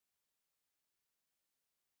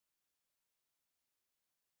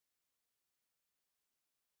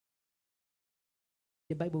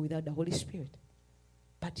the Bible without the Holy Spirit.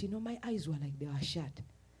 But my eyes were like they were shut.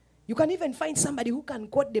 You can even find somebody who can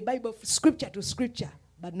quote the Bible scripture to scripture,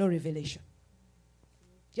 but no revelation.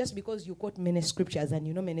 Just because you quote many scriptures and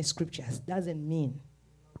you know many scriptures doesn't mean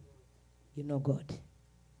you know God.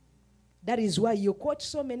 That is why you quote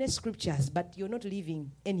so many scriptures, but you're not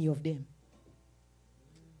living any of them.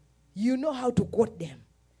 You know how to quote them,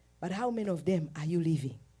 but how many of them are you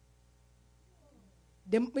living?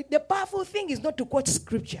 The powerful thing is not to quote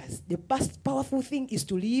scriptures. The powerful thing is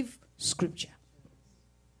to live scripture.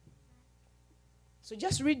 So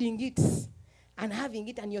just reading it and having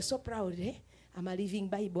it, and you're so proud, eh? I'm a living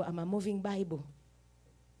Bible, I'm a moving Bible.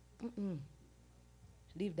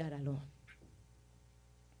 Leave that alone.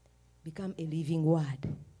 Become a living word,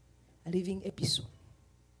 a living epistle.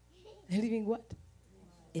 A living what?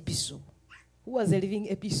 Epistle. Who was a living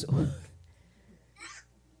epistle?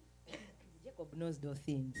 Jacob knows those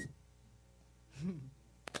things.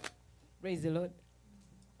 Praise the Lord.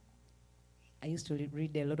 I used to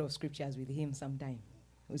read a lot of scriptures with him sometime.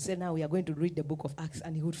 He would say, now we are going to read the book of Acts,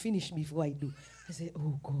 and he would finish before I do. I say,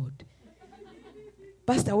 oh God.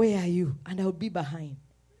 Pastor, where are you? And I would be behind.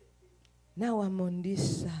 Now I'm on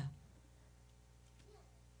this.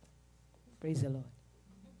 Praise the Lord.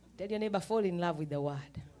 Tell your neighbor, fall in love with the word.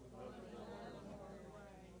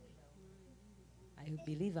 I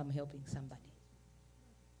believe I'm helping somebody.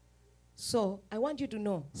 So I want you to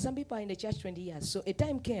know, some people are in the church 20 years. So a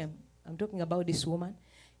time came, I'm talking about this woman.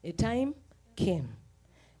 A time came.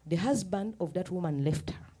 The husband of that woman left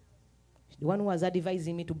her. The one who was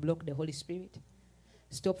advising me to block the Holy Spirit.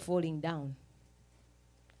 Stop falling down.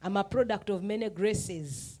 I'm a product of many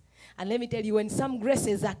graces. And let me tell you, when some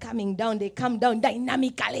graces are coming down, they come down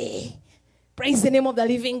dynamically. Praise the name of the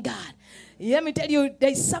living God. Let me tell you, there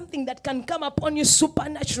is something that can come upon you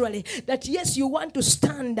supernaturally. That yes, you want to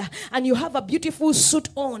stand and you have a beautiful suit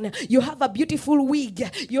on. You have a beautiful wig.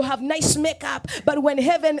 You have nice makeup. But when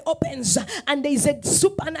heaven opens and there is a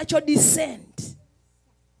supernatural descent,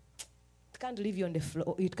 it can't leave you on the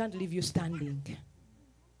floor. It can't leave you standing.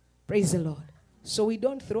 Praise the Lord. So we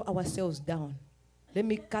don't throw ourselves down. Let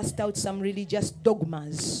me cast out some religious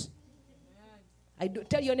dogmas.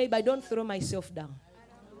 Tell your neighbor, I don't throw myself down.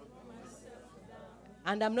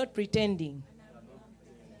 And I'm not pretending.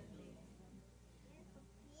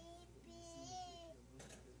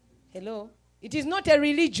 Hello? It is not a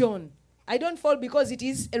religion. I don't fall because it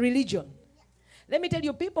is a religion. Let me tell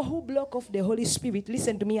you, people who block off the Holy Spirit,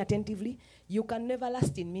 listen to me attentively, you can never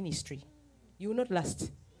last in ministry. You will not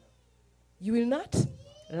last. You will not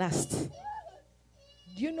last.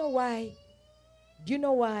 Do you know why? Do you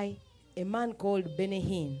know why a man called Benny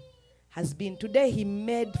Hinn has been, today he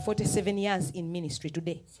made 47 years in ministry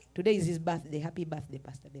today. Today is his birthday. Happy birthday,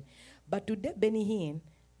 Pastor Ben. But today Benny Hinn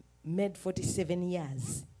made 47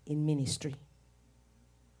 years in ministry.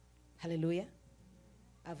 Hallelujah.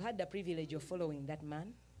 I've had the privilege of following that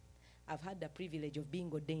man. I've had the privilege of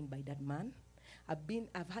being ordained by that man.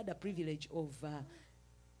 I've had the privilege of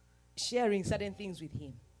sharing certain things with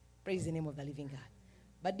him. Praise the name of the living God.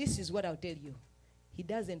 But this is what I'll tell you. He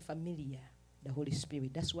doesn't familiar the Holy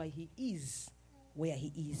Spirit. That's why he is where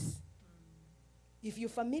he is. If you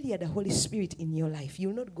familiar the Holy Spirit in your life,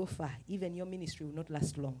 you'll not go far. Even your ministry will not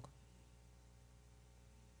last long.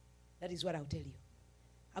 That is what I'll tell you.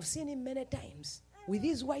 I've seen him many times with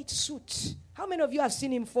his white suit. How many of you have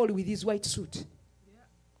seen him fall with his white suit?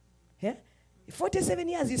 Yeah? 47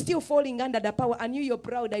 years, he's still falling under the power. And you're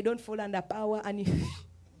proud, I don't fall under power. And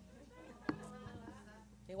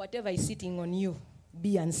whatever is sitting on you,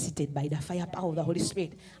 be unseated by the fire power of the Holy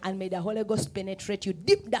Spirit. And may the Holy Ghost penetrate you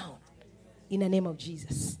deep down in the name of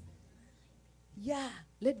Jesus. Yeah,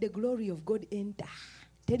 let the glory of God enter.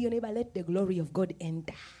 Tell your neighbor, let the glory of God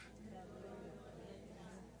enter.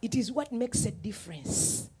 It is what makes a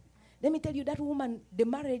difference. Let me tell you, that woman, the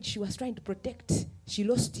marriage she was trying to protect, she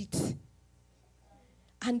lost it.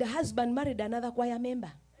 And the husband married another choir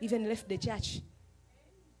member, even left the church.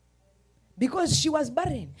 Because she was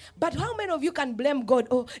barren. But how many of you can blame God?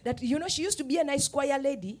 Oh, that, she used to be a nice choir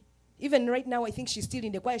lady. Even right now, I think she's still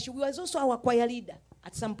in the choir. She was also our choir leader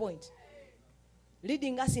at some point.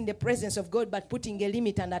 Leading us in the presence of God, but putting a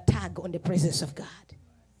limit and a tag on the presence of God.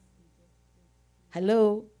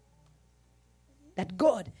 Hello? That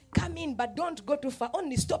God, come in, but don't go too far.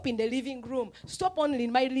 Only stop in the living room. Stop only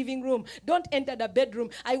in my living room. Don't enter the bedroom.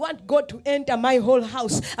 I want God to enter my whole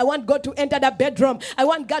house. I want God to enter the bedroom. I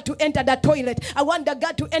want God to enter the toilet. I want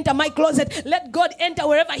God to enter my closet. Let God enter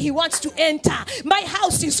wherever he wants to enter. My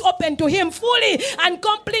house is open to him fully and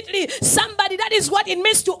completely. Somebody, that is what it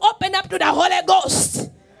means to open up to the Holy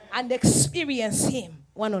Ghost and experience him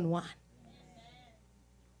one-on-one.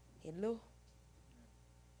 Hello?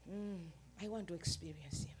 I want to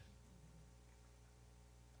experience him.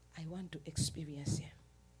 I want to experience him.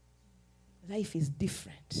 Life is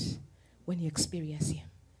different when you experience him.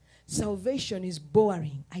 Salvation is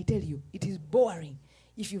boring. I tell you, it is boring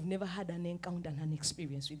if you've never had an encounter and an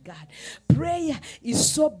experience with God. Prayer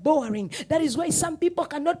is so boring. That is why some people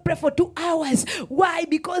cannot pray for 2 hours. Why?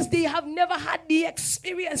 Because they have never had the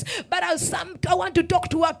experience. But I want to talk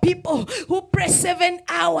to our people who pray 7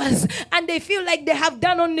 hours and they feel like they have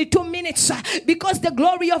done only 2 minutes because the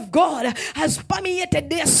glory of God has permeated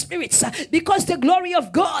their spirits, because the glory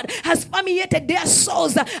of God has permeated their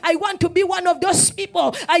souls. I want to be one of those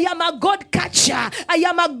people. I am a God catcher. I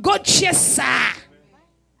am a God chaser.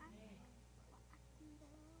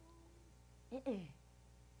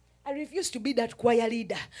 I refuse to be that choir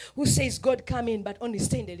leader who says, God, come in, but only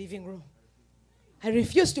stay in the living room. I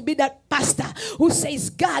refuse to be that pastor who says,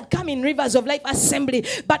 God, come in Rivers of Life Assembly,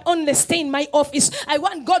 but only stay in my office. I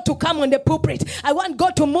want God to come on the pulpit. I want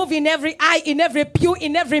God to move in every eye, in every pew,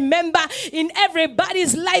 in every member, in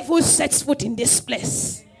everybody's life who sets foot in this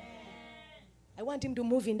place. I want him to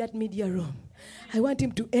move in that media room. I want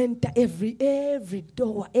him to enter every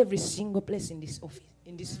door, every single place in this office,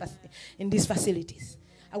 in these facilities.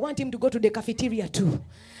 I want him to go to the cafeteria too.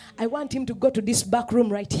 I want him to go to this back room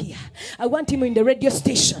right here. I want him in the radio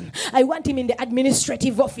station. I want him in the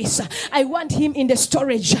administrative office. I want him in the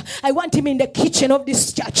storage. I want him in the kitchen of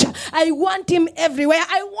this church. I want him everywhere.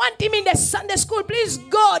 I want him in the Sunday school. Please,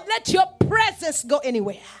 God, let your presence go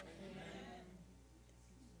anywhere.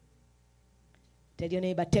 Tell your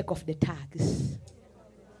neighbor, take off the tags.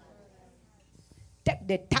 Take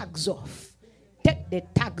the tags off. Take the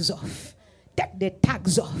tags off. Take the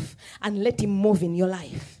tags off and let him move in your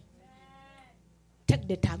life. Take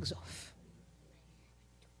the tags off.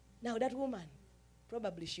 Now that woman,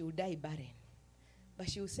 probably she will die barren. But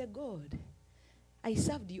she will say, God, I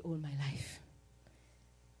served you all my life.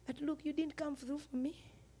 But look, you didn't come through for me.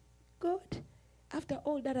 God, after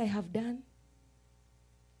all that I have done.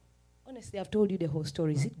 Honestly, I've told you the whole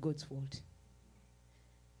story. Is it God's fault?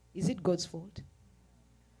 Is it God's fault?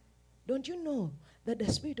 Don't you know that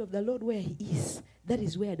the Spirit of the Lord where he is, that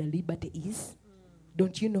is where the liberty is?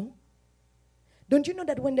 Don't you know? Don't you know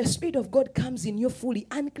that when the Spirit of God comes in you fully,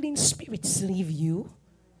 unclean spirits leave you?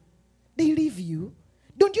 They leave you.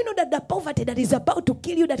 Don't you know that the poverty that is about to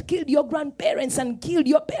kill you, that killed your grandparents and killed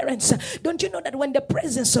your parents, don't you know that when the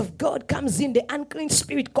presence of God comes in, the unclean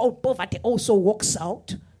spirit called poverty also walks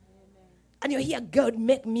out? And you hear, God,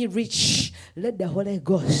 make me rich. Let the Holy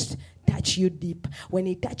Ghost touch you deep. When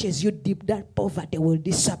he touches you deep, that poverty will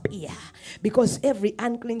disappear. Because every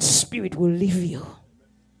unclean spirit will leave you.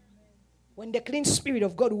 When the clean spirit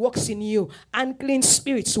of God walks in you, unclean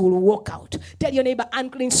spirits will walk out. Tell your neighbor,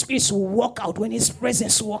 unclean spirits will walk out when his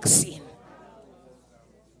presence walks in.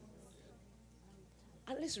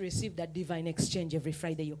 And let's receive that divine exchange every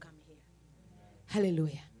Friday you come here.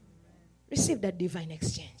 Hallelujah. Receive that divine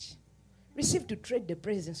exchange. Receive to trade the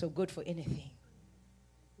presence of God for anything.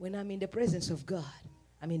 When I'm in the presence of God,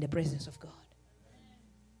 I'm in the presence of God.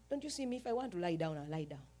 Don't you see me? If I want to lie down, I'll lie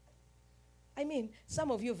down. I mean,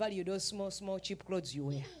 some of you value those small, cheap clothes you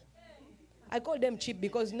wear. I call them cheap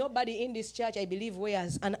because nobody in this church, I believe,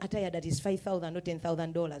 wears an attire that is $5,000 or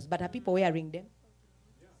 $10,000. But are people wearing them?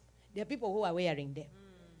 There are people who are wearing them.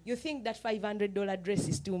 You think that $500 dress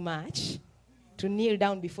is too much to kneel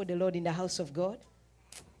down before the Lord in the house of God?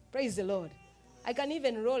 Praise the Lord. I can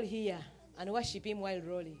even roll here and worship him while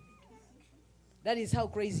rolling. That is how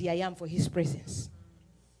crazy I am for his presence.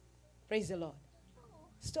 Praise the Lord.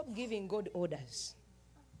 Stop giving God orders.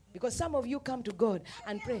 Because some of you come to God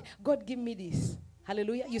and pray, God, give me this.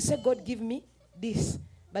 Hallelujah. You say, God, give me this.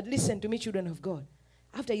 But listen to me, children of God.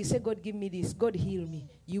 After you say, God, give me this, God, heal me.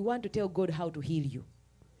 You want to tell God how to heal you.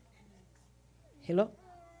 Hello?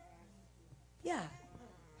 Yeah.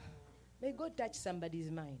 May God touch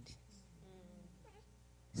somebody's mind.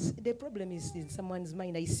 The problem is in someone's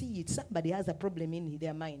mind. I see it. Somebody has a problem in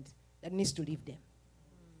their mind that needs to leave them.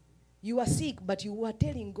 You are sick, but you are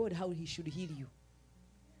telling God how he should heal you.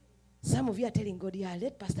 Some of you are telling God, yeah,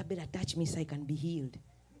 let Pastor Bella touch me so I can be healed.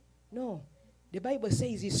 No. The Bible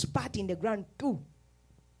says he spat in the ground too.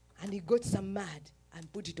 And he got some mud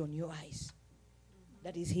and put it on your eyes.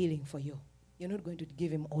 That is healing for you. You're not going to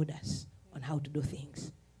give him orders on how to do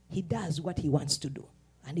things. He does what he wants to do.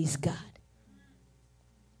 And he's God.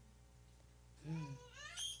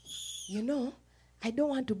 You know, I don't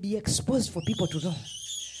want to be exposed for people to know.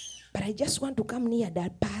 But I just want to come near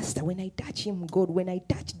that pastor. When I touch him, God, when I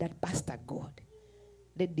touch that pastor, God,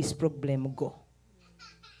 let this problem go.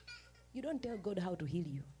 You don't tell God how to heal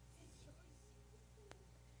you.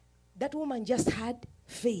 That woman just had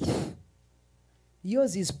faith.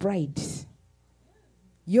 Yours is pride.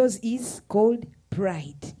 Yours is called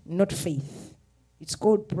pride, not faith. It's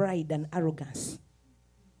called pride and arrogance.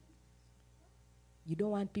 You don't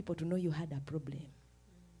want people to know you had a problem.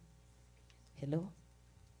 Hello?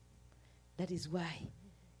 That is why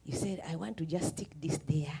you said, I want to just stick this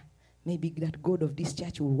there. Maybe that God of this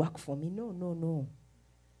church will work for me. No, no, no.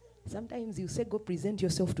 Sometimes you say, go present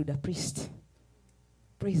yourself to the priest.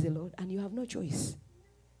 Praise the Lord. And you have no choice.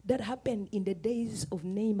 That happened in the days of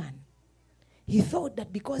Naaman. He thought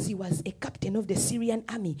that because he was a captain of the Syrian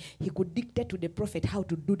army, he could dictate to the prophet how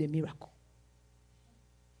to do the miracle.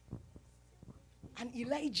 And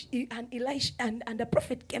Elijah and the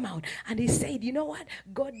prophet came out and he said, you know what?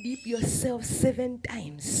 Go dip yourself 7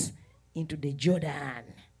 times into the Jordan.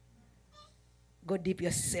 Go dip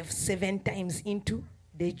yourself 7 times into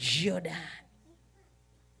the Jordan.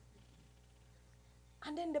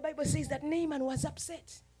 And then the Bible says that Naaman was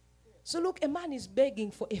upset. So look, a man is begging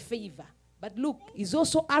for a favor. But look, he's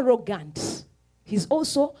also arrogant. He's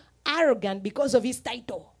also arrogant because of his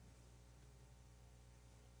title.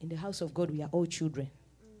 In the house of God, we are all children.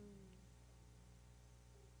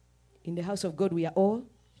 In the house of God, we are all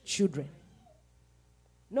children.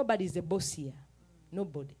 Nobody is the boss here.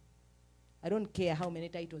 Nobody. I don't care how many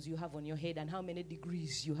titles you have on your head and how many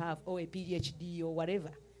degrees you have, or a PhD or whatever.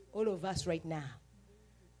 All of us right now,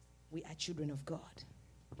 we are children of God.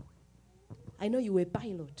 I know you were a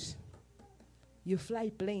pilot. You fly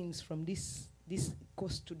planes from this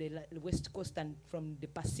coast to the west coast and from the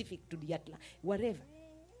Pacific to the Atlantic, whatever.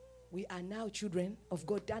 We are now children of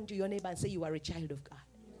God. Turn to your neighbor and say you are a child of God.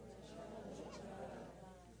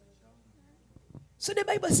 So the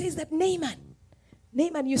Bible says that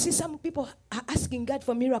Naaman, you see some people are asking God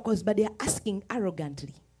for miracles, but they are asking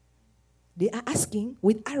arrogantly. They are asking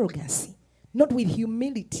with arrogancy, not with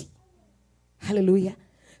humility. Hallelujah.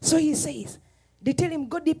 So he says, they tell him,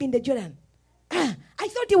 go deep in the Jordan. I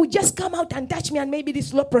thought he would just come out and touch me and maybe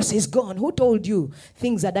this leprosy is gone. Who told you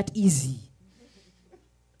things are that easy?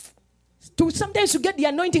 Sometimes to get the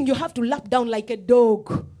anointing, you have to lap down like a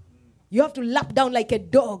dog. You have to lap down like a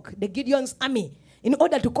dog. The Gideon's army, in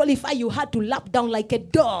order to qualify, you had to lap down like a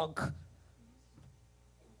dog.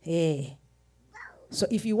 Hey. So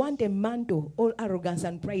if you want a mantle, all arrogance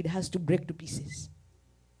and pride has to break to pieces.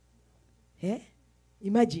 Hey?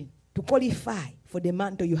 Imagine, to qualify for the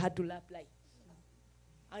mantle, you had to lap like.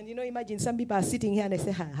 And imagine some people are sitting here and they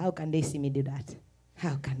say, how can they see me do that?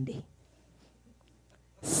 How can they?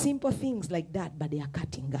 Simple things like that, but they are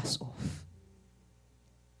cutting us off.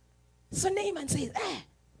 So Naaman says,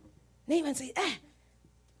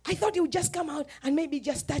 I thought he would just come out and maybe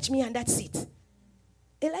just touch me and that's it.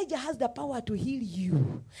 Elijah has the power to heal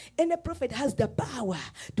you. And the prophet has the power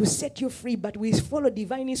to set you free, but we follow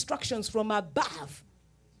divine instructions from above.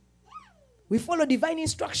 We follow divine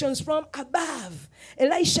instructions from above.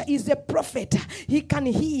 Elisha is a prophet. He can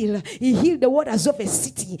heal. He healed the waters of a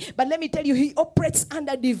city. But let me tell you, he operates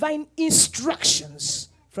under divine instructions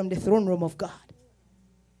from the throne room of God.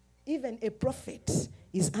 Even a prophet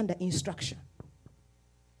is under instruction.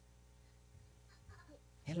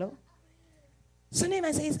 Hello? So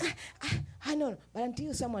Naaman says, I know, but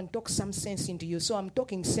until someone talks some sense into you, so I'm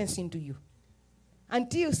talking sense into you.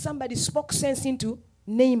 Until somebody spoke sense into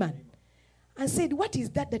Naaman and said, what is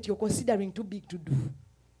that you're considering too big to do?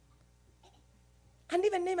 And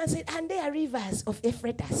even Naaman said, and there are rivers of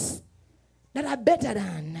Euphrates that are better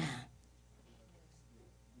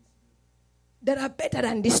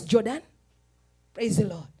than this Jordan. Praise the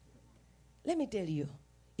Lord. Let me tell you,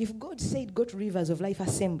 if God said go to Rivers of Life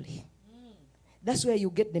Assembly, that's where you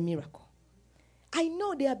get the miracle. I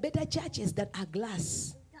know there are better churches that are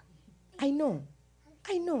glass. I know,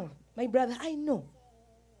 my brother, I know.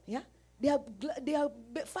 Yeah? There are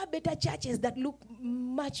far better churches that look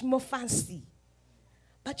much more fancy.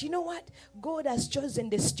 But you know what? God has chosen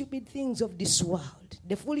the stupid things of this world,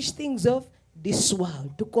 the foolish things of this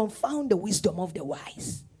world, to confound the wisdom of the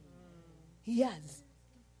wise. He has.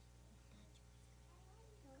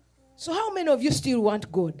 So how many of you still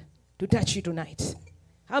want God to touch you tonight?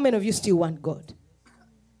 How many of you still want God?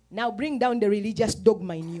 Now bring down the religious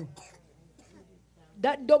dogma in you.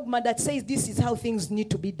 That dogma that says this is how things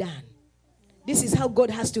need to be done. This is how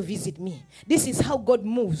God has to visit me. This is how God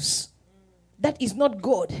moves. That is not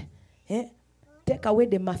God. Eh? Take away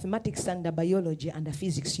the mathematics and the biology and the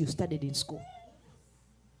physics you studied in school.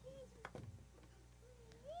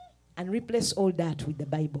 And replace all that with the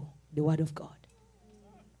Bible, the Word of God.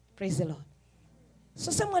 Praise the Lord.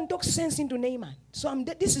 So someone talks sense into Naaman. So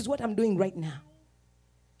this is what I'm doing right now.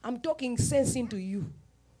 I'm talking sense into you.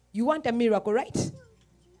 You want a miracle, right?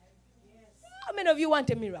 many of you want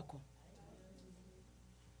a miracle?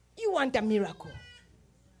 You want a miracle.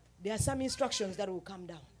 There are some instructions that will come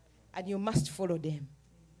down, and you must follow them.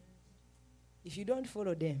 If you don't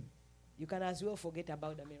follow them, you can as well forget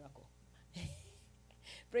about the miracle.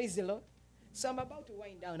 Praise the Lord. So I'm about to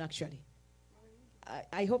wind down, actually.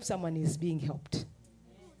 I hope someone is being helped.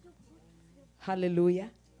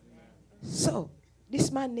 Hallelujah. So,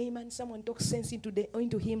 this man Naaman, someone talks sense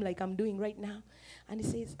into him like I'm doing right now. And he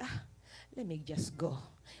says, let me just go.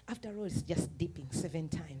 After all, it's just dipping 7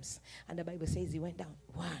 times. And the Bible says he went down.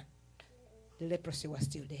 1, the leprosy was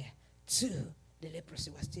still there. 2, the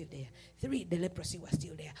leprosy was still there. 3, the leprosy was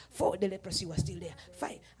still there. 4, the leprosy was still there.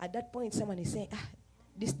 5, at that point, someone is saying,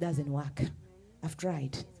 this doesn't work. I've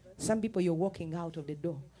tried. Some people, you're walking out of the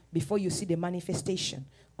door before you see the manifestation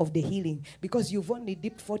of the healing, because you've only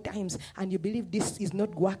dipped 4 times and you believe this is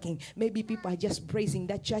not working. Maybe people are just praising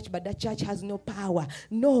that church, but that church has no power.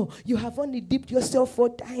 No, you have only dipped yourself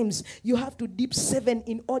 4 times. You have to dip 7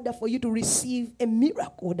 in order for you to receive a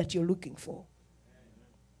miracle that you're looking for.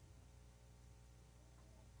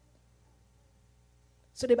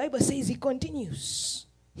 So the Bible says he continues.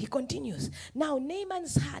 He continues. Now,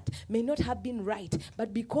 Naaman's heart may not have been right,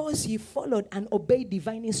 but because he followed and obeyed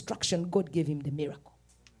divine instruction, God gave him the miracle.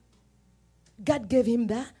 God gave him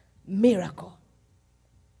the miracle.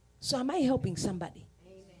 So am I helping somebody?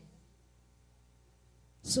 Amen.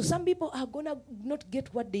 So some people are going to not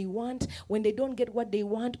get what they want. When they don't get what they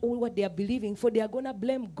want or what they are believing for, they are going to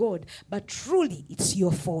blame God. But truly, it's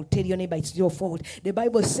your fault. Tell your neighbor, it's your fault. The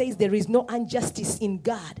Bible says there is no injustice in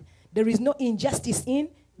God. There is no injustice in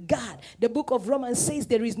God. The book of Romans says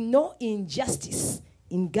there is no injustice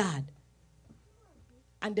in God.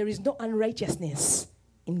 And there is no unrighteousness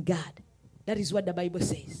in God. That is what the Bible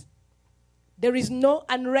says. There is no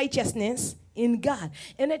unrighteousness in God.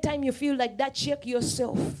 Anytime you feel like that, check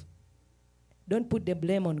yourself. Don't put the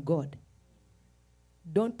blame on God.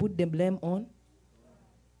 Don't put the blame on.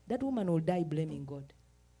 That woman will die blaming God.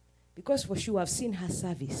 Because for sure I've seen her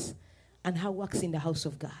service and her works in the house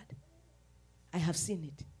of God. I have seen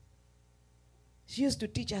it. She used to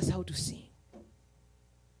teach us how to sing.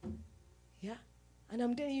 Yeah? And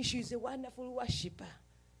I'm telling you, she's a wonderful worshiper.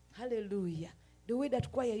 Hallelujah. The way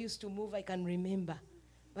that choir used to move, I can remember.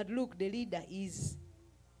 But look, the leader is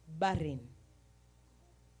barren.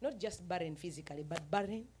 Not just barren physically, but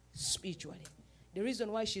barren spiritually. The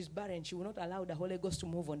reason why she's barren, she will not allow the Holy Ghost to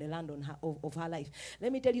move on the land of her life.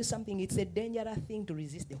 Let me tell you something. It's a dangerous thing to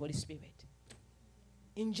resist the Holy Spirit.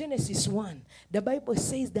 In Genesis 1, the Bible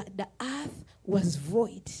says that the earth was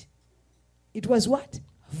void. It was what?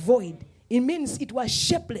 Void. It means it was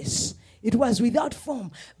shapeless. It was without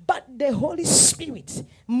form. But the Holy Spirit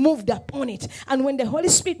moved upon it. And when the Holy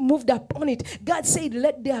Spirit moved upon it, God said,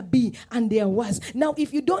 let there be, and there was. Now,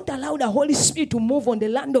 if you don't allow the Holy Spirit to move on the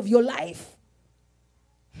land of your life,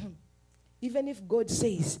 even if God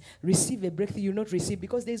says, receive a breakthrough, you will not receive,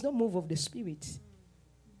 because there is no move of the Spirit.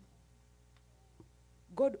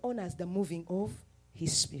 God honors the moving of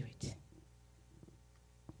His Spirit.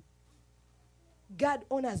 God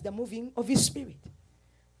honors the moving of His Spirit.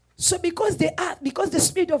 So because the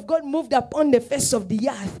Spirit of God moved upon the face of the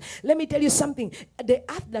earth, let me tell you something. The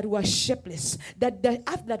earth that was shapeless, that the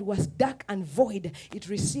earth that was dark and void, it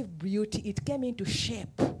received beauty. It came into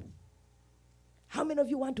shape. How many of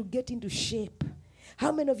you want to get into shape?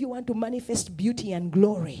 How many of you want to manifest beauty and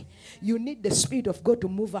glory? You need the Spirit of God to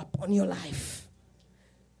move upon your life.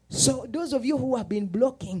 So those of you who have been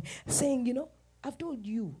blocking, saying, I've told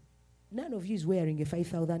you, none of you is wearing a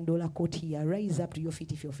 $5,000 coat here. Rise up to your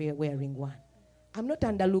feet if you're wearing one. I'm not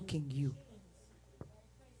underlooking you.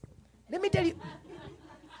 Let me tell you.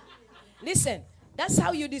 Listen, that's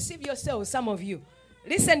how you deceive yourself, some of you.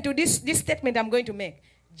 Listen to this statement I'm going to make.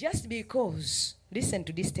 Listen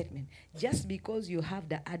to this statement. Just because you have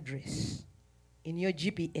the address in your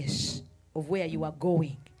GPS of where you are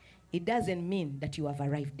going, it doesn't mean that you have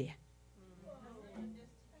arrived there.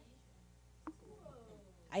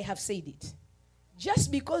 I have said it. Just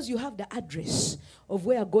because you have the address of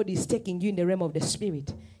where God is taking you in the realm of the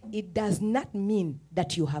Spirit, it does not mean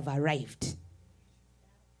that you have arrived.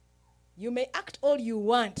 You may act all you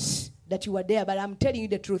want that you are there, but I'm telling you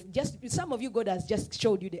the truth. Just some of you, God has just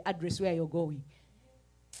showed you the address where you're going.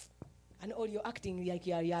 And all you're acting like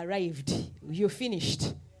you arrived. You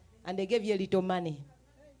finished. And they gave you a little money.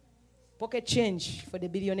 Pocket change for the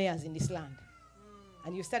billionaires in this land.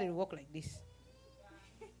 And you started to walk like this.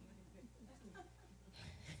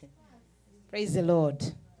 Praise the Lord.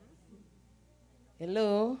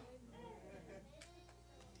 Hello.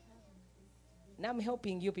 Now I'm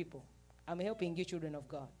helping you people. I'm helping you children of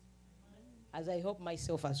God. As I help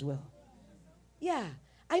myself as well. Yeah.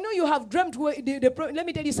 I know you have dreamt let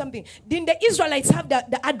me tell you something. Didn't the Israelites have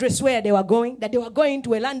the address where they were going? That they were going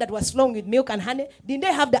to a land that was flowing with milk and honey? Didn't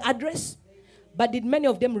they have the address? But did many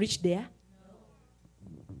of them reach there?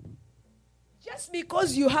 Just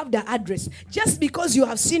because you have the address, just because you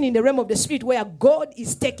have seen in the realm of the spirit where God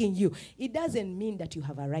is taking you, it doesn't mean that you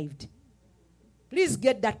have arrived. Please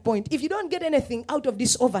get that point. If you don't get anything out of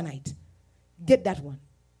this overnight, get that one.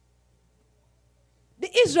 The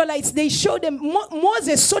Israelites, they showed them,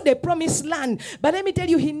 Moses saw the promised land. But let me tell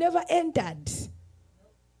you, he never entered.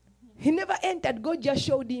 He never entered. God just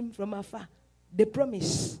showed him from afar the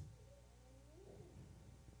promise.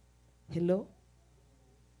 Hello?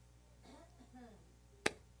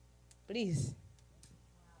 Please.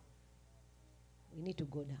 We need to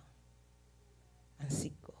go down and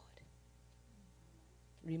seek God.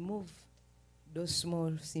 Remove those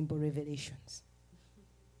small, simple revelations.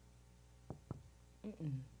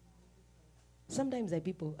 Sometimes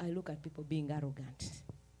I look at people being arrogant.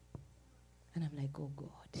 And I'm like, oh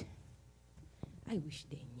God, I wish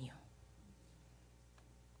they knew.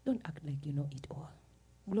 Don't act like you know it all.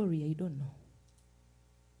 Gloria, you don't know.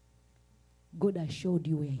 God has showed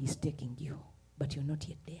you where he's taking you, but you're not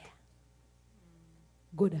yet there.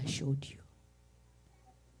 God has showed you.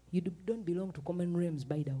 You don't belong to common realms,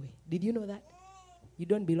 by the way. Did you know that? You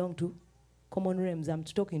don't belong to common realms. I'm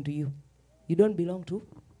talking to you. You don't belong to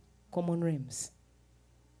common realms.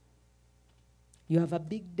 You have a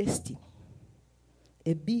big destiny.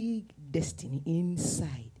 A big destiny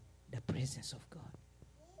inside the presence of God.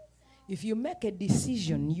 If you make a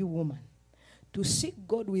decision, you woman, to seek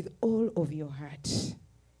God with all of your heart,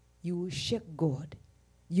 you will shake God.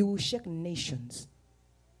 You will shake nations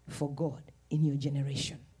for God in your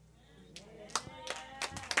generation.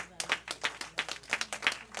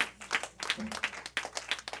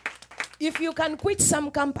 If you can quit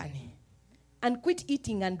some company and quit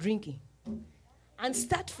eating and drinking and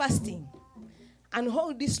start fasting and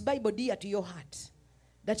hold this Bible dear to your heart,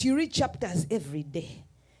 that you read chapters every day,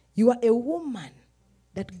 you are a woman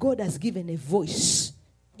that God has given a voice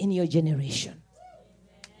in your generation.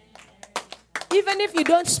 Even if you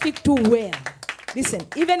don't speak too well, listen,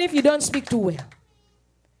 even if you don't speak too well,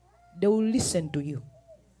 they will listen to you.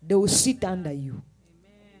 They will sit under you.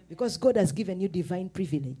 Because God has given you divine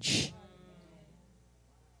privilege.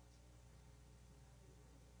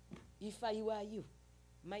 If I were you,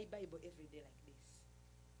 my Bible every day like this.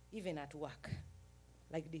 Even at work.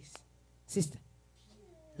 Like this. Sister.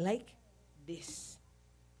 Like this.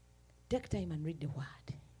 Take time and read the word.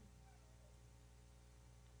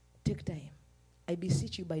 Take time. I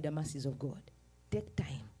beseech you by the mercies of God. Take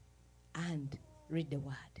time and read the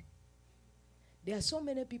word. There are so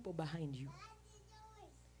many people behind you.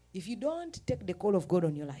 If you don't take the call of God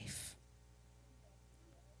on your life,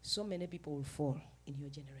 so many people will fall in your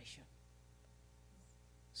generation.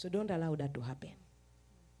 So don't allow that to happen.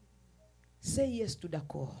 Say yes to the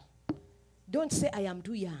call. Don't say, I am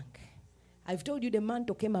too young. I've told you the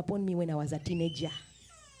mantle came upon me when I was a teenager.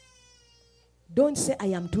 Don't say, I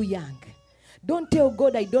am too young. Don't tell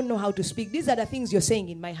God, I don't know how to speak. These are the things you're saying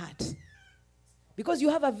in my heart. Because you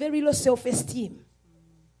have a very low self-esteem.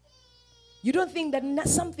 You don't think that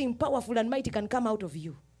something powerful and mighty can come out of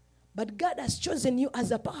you. But God has chosen you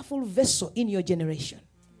as a powerful vessel in your generation.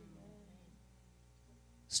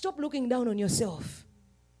 Stop looking down on yourself.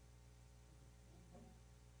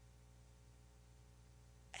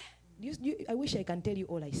 I wish I can tell you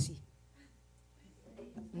all I see.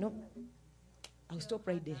 No. I'll stop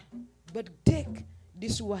right there. But take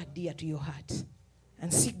this word dear to your heart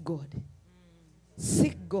and seek God.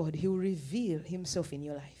 Seek God. He will reveal himself in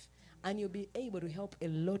your life. And you'll be able to help a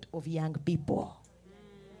lot of young people.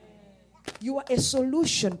 You are a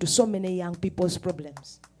solution to so many young people's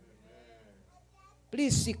problems.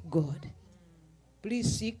 Please seek God.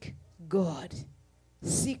 Please seek God.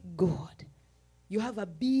 Seek God. You have a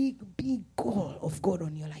big, big call of God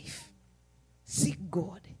on your life. Seek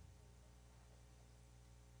God.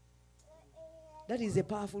 That is a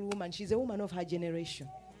powerful woman. She's a woman of her generation.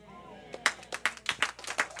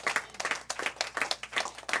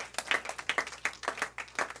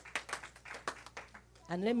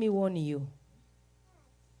 And let me warn you.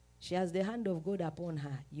 She has the hand of God upon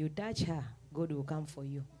her. You touch her, God will come for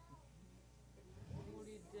you.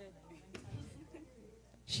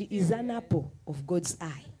 She is an apple of God's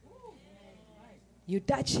eye. You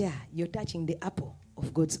touch her, you're touching the apple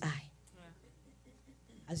of God's eye.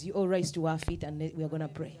 As you all rise to our feet and we are going to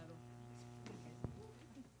pray.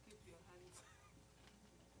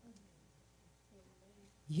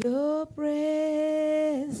 Your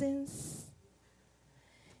presence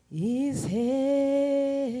is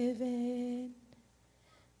heaven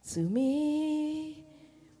to me.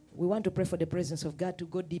 We want to pray for the presence of God to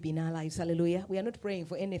go deep in our lives. Hallelujah. We are not praying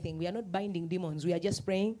for anything. We are not binding demons. We are just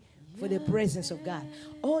praying for the presence of God.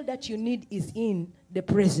 All that you need is in the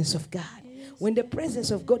presence of God. When the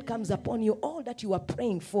presence of God comes upon you, all that you are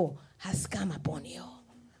praying for has come upon you.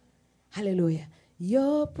 Hallelujah.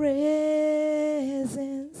 Your presence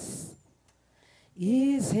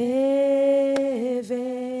is heaven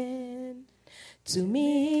to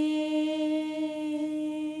me.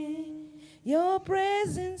 Your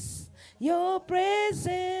presence, your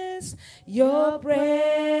presence, your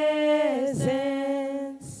presence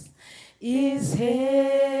is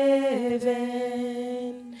heaven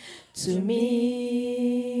to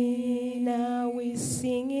me. Now we're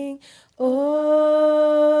singing,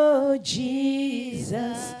 oh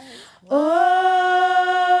Jesus,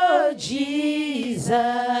 oh Jesus,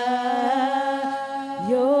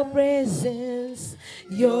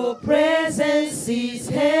 your presence is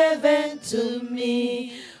heaven to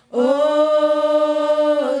me.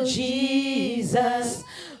 Oh Jesus,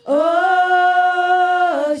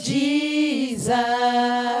 oh Jesus,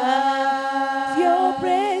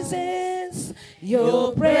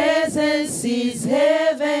 your presence is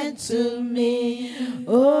heaven to me.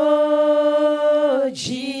 Oh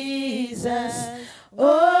Jesus,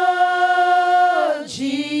 oh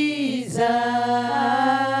Jesus,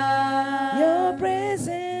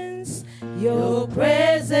 your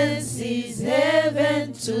presence is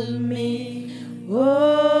heaven to me.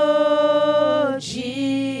 Oh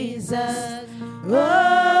Jesus,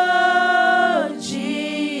 oh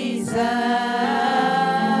Jesus,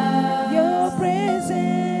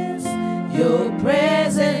 your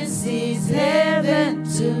presence is heaven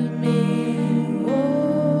to me.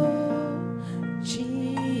 Oh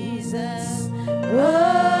Jesus,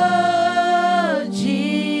 oh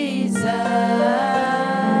Jesus,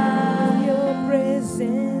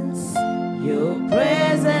 your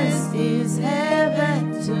presence is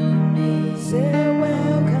heaven to me. Say,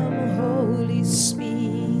 welcome, Holy Spirit.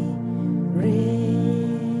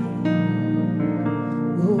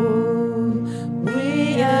 Oh,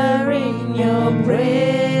 we are in your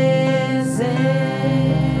presence.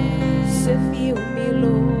 Say, fill me,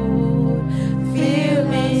 Lord. Fill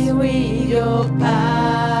me with your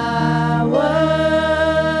power.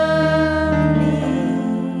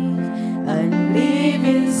 Live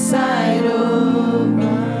inside of me.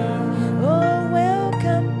 Oh,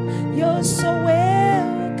 welcome, you're so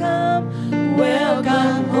welcome.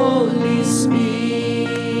 Welcome, Holy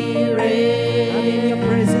Spirit. I'm in your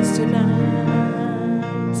presence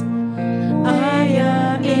tonight. I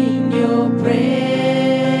am in your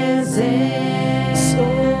presence.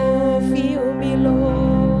 So fill me,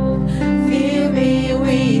 Lord. Fill me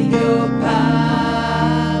with your power.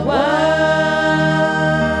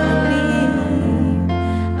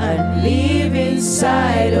 Live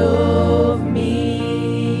inside of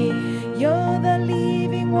me. You're the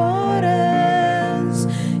living waters.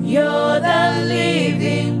 You're the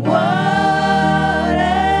living waters.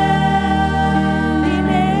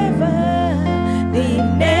 They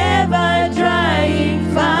never drying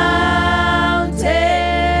fountain.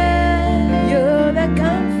 You're the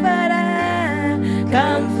comforter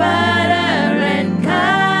and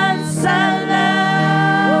counselor.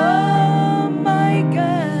 Oh my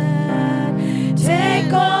God. Take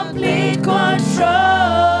complete control.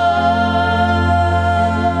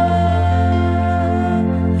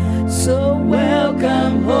 So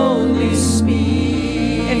welcome, Holy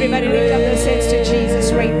Spirit. Everybody lift up those hands to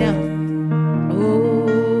Jesus right now.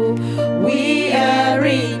 Oh, we are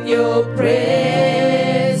in your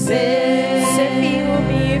presence.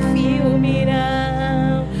 Fill me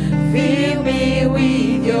now. Fill me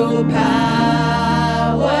with your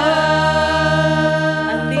power.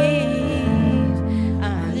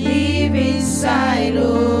 Live inside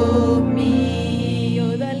of me.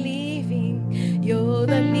 You're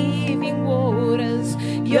the living waters.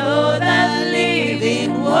 You're the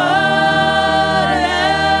living waters.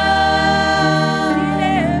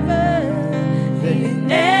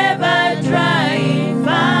 Never drying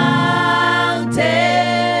fountain.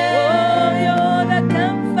 Oh, you're the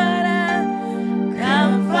comforter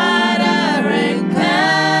and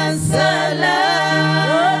counselor.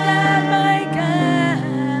 Oh God, my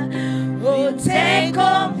God. Oh, take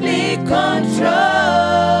complete control.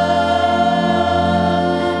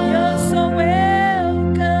 You're so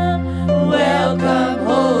welcome. Welcome,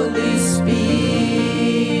 Holy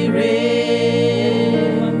Spirit.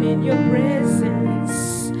 I'm in your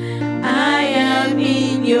presence. I am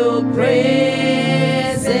in your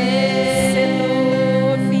presence.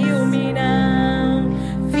 Lord, fill me now.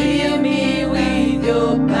 Fill me with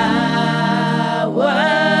your power.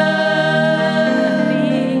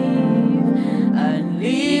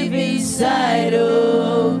 inside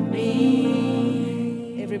of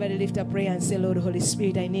me. Everybody lift up prayer and say, Lord Holy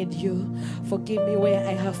Spirit, I need you. Forgive me where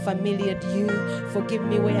I have familiared you. Forgive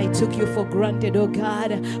me where I took you for granted, oh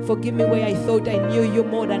God. Forgive me where I thought I knew you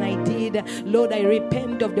more than I did. Lord, I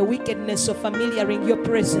repent of the wickedness of familiaring your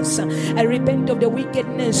presence. I repent of the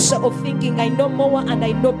wickedness of thinking I know more and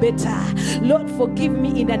I know better. Lord, forgive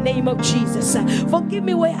me in the name of Jesus. Forgive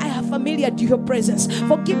me where I have familiared your presence.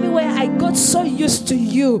 Forgive me where I got so used to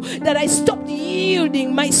you that I stopped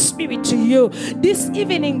yielding my spirit to you. This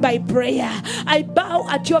evening by prayer, I bow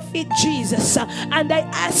at your feet, Jesus, and I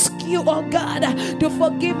ask you, oh God, to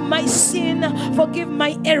forgive my sin, forgive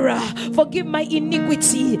my error, forgive my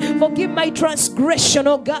iniquity, forgive my transgression,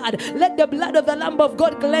 oh God. Let the blood of the Lamb of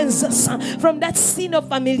God cleanse us from that sin of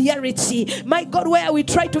familiarity. My God, where we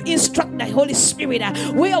try to instruct the Holy Spirit,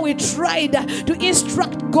 where we tried to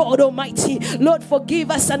instruct God Almighty, Lord,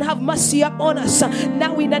 forgive us and have mercy upon us.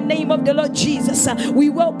 Now in the name of the Lord Jesus, we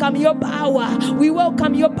welcome your power. We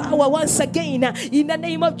welcome your power once again in the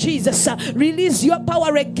name of Jesus. Release your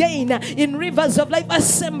power again in Rivers of Life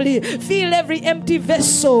Assembly. Fill every empty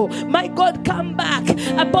vessel. My God, come back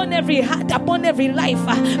upon every heart, upon every life.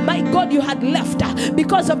 My God, you had left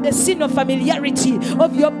because of the sin of familiarity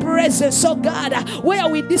of your presence, oh God, where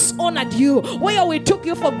we dishonored you, where we took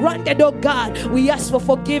you for granted, oh God. We ask for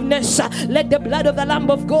forgiveness. Let the blood of the Lamb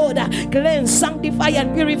of God cleanse, sanctify,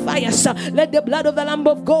 and purify us. Let the blood of the Lamb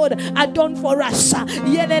of God atone for us.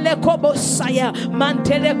 Yelele kobosaya,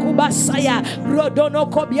 mantele kubasaya, rodono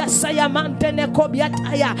kobiasaya, mantene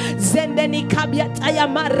kobiataya, zendeni kabiataya,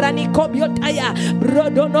 marani kobiotaya,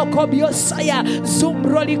 rodono kobiosaya,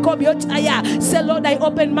 zumbroli kobiotaya. Say, Lord, I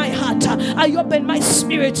open my heart, I open my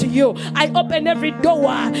spirit to you. I open every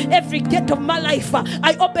door, every gate of my life.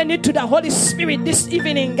 I open it to the Holy Spirit this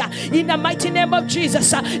evening in the mighty name of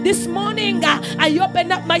Jesus. This morning, I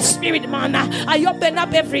open up my spirit, man. I open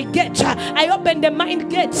up every gate. I open the mind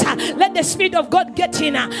gate. Let the Spirit of God get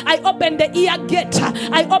in. I open the ear gate.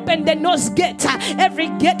 I open the nose gate. Every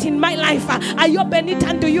gate in my life, I open it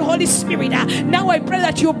unto you, Holy Spirit. Now I pray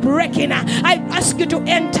that you break in. I ask you to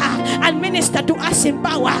enter and minister to us in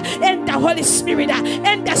power. Enter, Holy Spirit.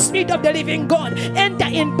 Enter, Spirit of the living God. Enter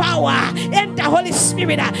in power. Enter, Holy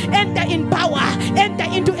Spirit. Enter in power. Enter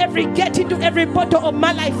into every gate, into every portal of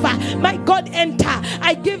my life. My God, enter.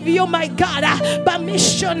 I give you, my God,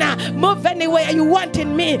 permission. Move anywhere you want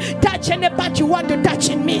in me. Touch any part you want to touch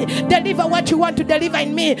in me. Deliver what you want to deliver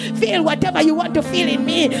in me. Feel whatever you want to feel in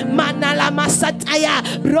me. Manala masataya,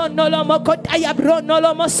 bronolo mokotaya,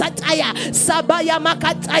 bronolo mosataya, sabaya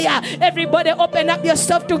makataya. Everybody open up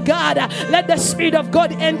yourself to God. Let the Spirit of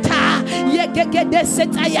God enter.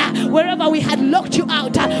 Wherever we had locked you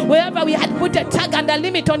out, wherever we had put a tag and a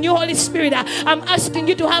limit on you, Holy Spirit, I'm asking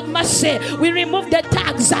you to have mercy. We remove the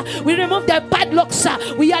tags, we remove the padlocks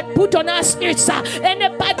we had put on our spirits. Any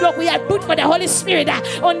padlock we had put for the Holy Spirit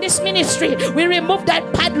on this ministry, we remove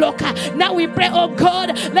that padlock. Now we pray, oh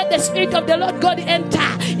God, let the Spirit of the Lord God enter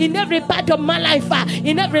in every part of my life,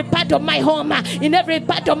 in every part of my home, in every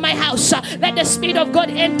part of my house. Let the Spirit of God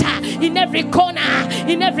enter in every corner,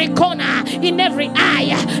 in every corner, in every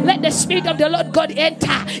eye. Let the Spirit of the Lord God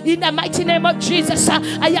enter in the mighty name of Jesus.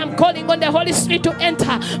 I am calling on the Holy Spirit to enter.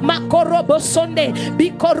 Makorobo sonde,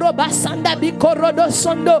 bikoroba sanda, bikorodo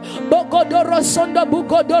sondo, bogodoro sondo,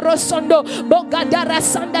 bugodoro sondo, bogadara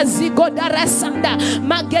sanda, zigodara sanda,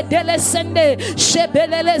 magedele sende,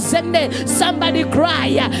 shebelele sende. Somebody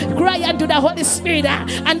cry unto the Holy Spirit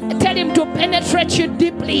and tell him to penetrate you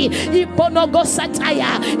deeply. Iponogo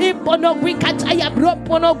sataya, iponogwikataya,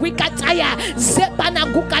 broponogwikataya, zepana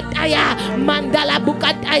gukataya, mandala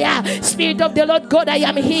bukataya. Spirit of the Lord God, I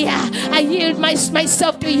am here. I yield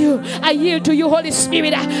myself to you. I yield to you, Holy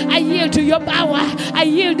Spirit. I yield to your power. I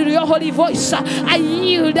yield to your holy voice. I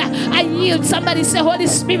yield. Somebody say, Holy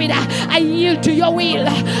Spirit, I yield to your will.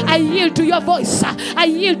 I yield to your voice. I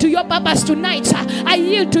yield to your purpose tonight. I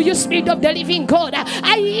yield to you, Spirit of the living God.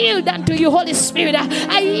 I yield unto you, Holy Spirit.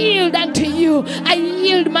 I yield unto you. I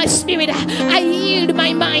yield my spirit. I yield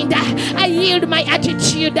my mind. I yield my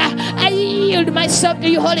attitude. I yield myself to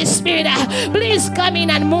you, Holy Spirit. Please come in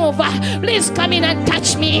and move. Please come in and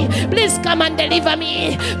touch me. Please come and deliver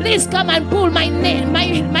me. Please come and pull my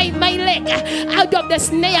leg out of the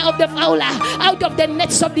snare of the fowler, out of the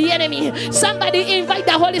nets of the enemy. Somebody invite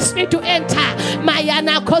the Holy Spirit to enter.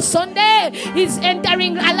 Mayana Kosonde is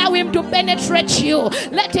entering. Allow him to penetrate you.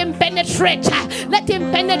 Let him penetrate. Let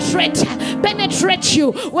him penetrate. penetrate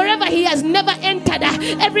you wherever he has never entered.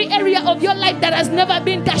 Every area of your life that has never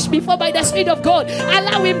been touched before by the Spirit of God,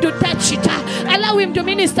 allow him to touch it. Allow him to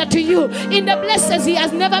minister to you in the places he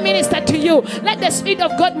has never ministered to you. Let the Spirit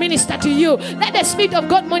of God minister to you. Let the Spirit of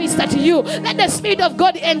God minister to you. Let the Spirit of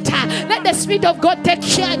God enter. Let the Spirit of God take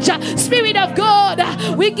charge. Spirit of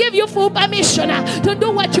God, we give you full permission to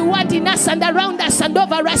do what you want in us and around us and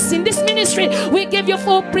over us in this ministry. We give you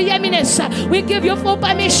full preeminence. We give you full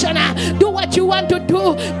permission. Do what you want to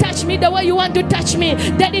do. Touch me the way you want to touch me.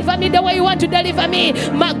 Deliver me the way you want to deliver me.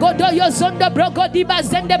 Magodo yo zondo brogo diba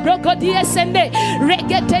zende brogo die sende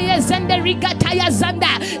regete ye zende rigata ya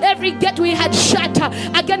zanda. Every gate we had shut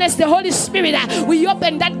against the Holy Spirit, we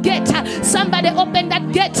open that gate. Somebody open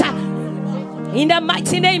that gate. In the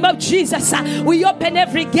mighty name of Jesus, we open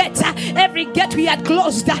every gate we had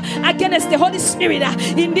closed against the Holy Spirit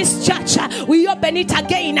in this church. We open it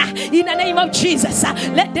again in the name of Jesus.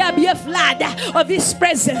 Let there be a flood of His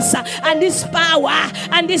presence and His power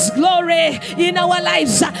and His glory in our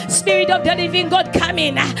lives. Spirit of the living God, come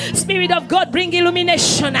in. Spirit of God, bring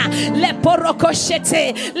illumination.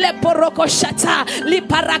 Leporokoshete, leporokoshata,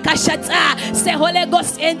 liparakashata. Say, Holy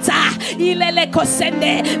Ghost, enter.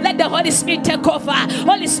 Ilelekosende. Let the Holy Spirit take over.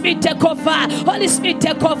 Holy Spirit, take over. Holy Spirit,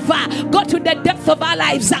 take over. Go to the depth of our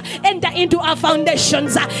lives. Enter into our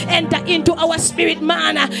foundations. Enter into our spirit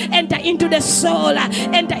man. Enter into the soul.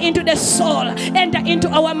 Enter into the soul. Enter into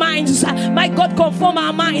our minds. My God, conform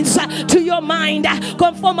our minds to your mind.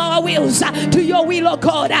 Conform our wills to your will, oh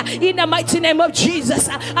God. In the mighty name of Jesus,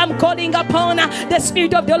 I'm calling upon the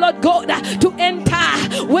Spirit of the Lord God to enter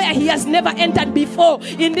where He has never entered before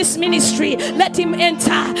in this ministry. Let Him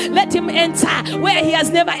enter. Let Him enter where He has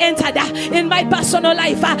never entered in my personal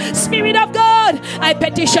life. Spirit of God, I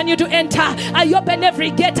petition you to enter. I open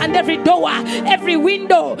every gate and every door, every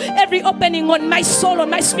window, every opening on my soul, on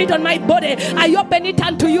my spirit, on my body. I open it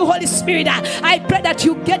unto you, Holy Spirit. I pray that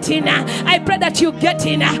you get in. I pray that you get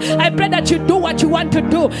in. I pray that you do what you want to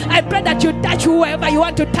do. I pray that you touch whoever you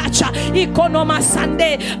want to touch. Ikonoma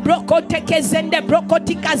Sande, Broko Teke Zende, Broko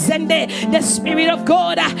Tika Zende. The Spirit of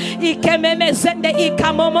God, Ikememe Zende,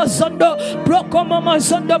 Ikamomo Zondo, Broko Momo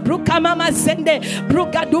Zondo, Bruka Mama Zende,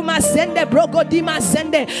 Bruka Duma Zende, Brogo Dima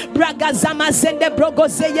Zende, Braga Zama Zende, Brogo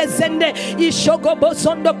Zeye Zende, Ishogo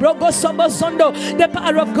Bozondo, Brogo Sobo Zondo. The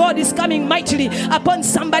power of God is coming mightily upon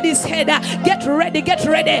somebody's head. Get ready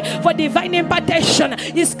for divine impartation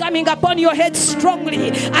is coming upon your head strongly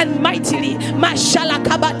and mightily. Mashala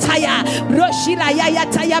Kabataya, Broshila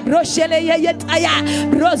Yayataya, Broshele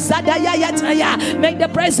Yayataya, Brozada Yayataya. Make the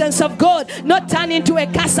presence of God not turn into a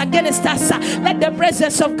curse against us. Let the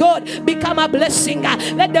presence of God become a blessing.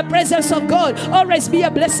 Let the presence of God always be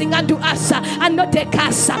a blessing unto us and not a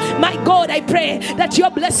curse. My God, I pray that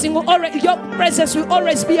your blessing will always, your presence will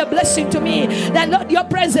always be a blessing to me. That Lord, your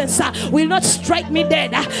presence will not strike me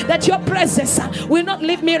dead. That your presence will not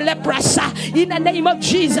leave me leprous. In the name of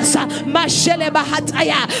Jesus. Mashele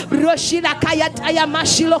Bahataya, Broshila Kayataya,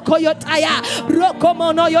 Mashilo Koyotaya,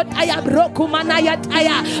 Brokomono Yotaya,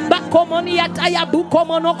 Brokumanayataya, Bakomoniataya,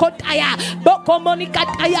 Bukomonokotaya,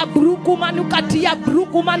 Bokomonikataya, Brukumanukatia,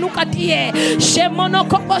 Brukumanukatie,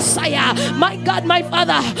 Shemonokobosaya. My God, my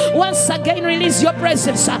Father, once again release your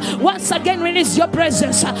presence. Once again release your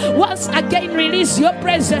presence. Once again release your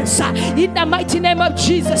presence. In the mighty name of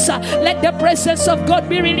Jesus, let the presence of God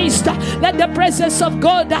be released. Let the presence of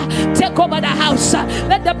God take over the house.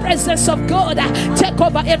 Let the presence of God take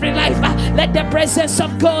over every life. Let the presence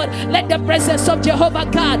of God, let the presence of Jehovah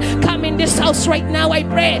God come in this house right now. I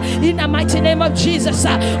pray in the mighty name of Jesus.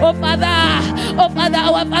 Oh Father,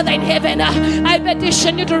 our Father in heaven, I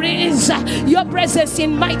petition you to release your presence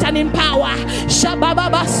in might and in power.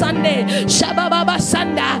 Shabababa Sunday, Shabababa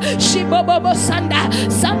Sanda, Shibobobo Sanda.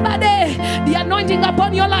 Somebody, the anointing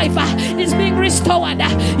upon your life is being restored.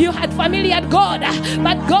 You had family at God,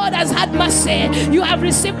 but God has had mercy. You have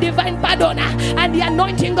received divine pardon, and the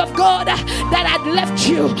anointing of God that had left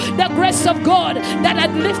you, the grace of God that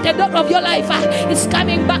had lifted out of your life is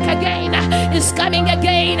coming back again. Is coming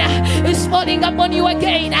again. Is falling upon you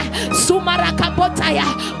again. Sumara kapotaya,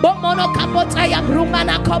 bomono kapotaya,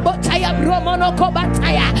 brumana kobotaya, bromono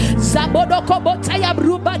kobataya, zabodo kobotaya,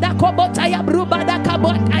 brubada kobotaya, brubada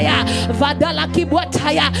kabotaya, Vadala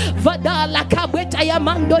kibwataya, vadala kabwetaya,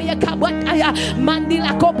 mando ye kabwataya,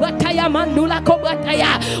 mandila kobwataya, mandula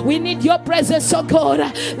kobwataya. We need your presence, oh God.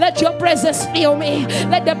 Let your presence fill me.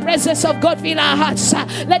 Let the presence of God fill our hearts.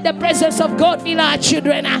 Let the presence of God fill our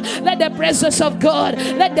children. Let the presence of God,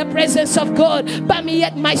 let the presence of God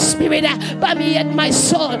permeate my spirit, permeate my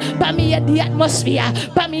soul, permeate the atmosphere,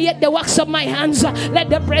 permeate the works of my hands.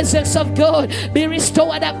 Let the presence of God be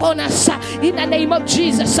restored upon us in the name of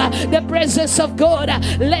Jesus. The presence of God,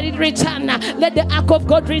 let it return. Let the ark of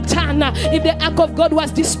God return. If the ark of God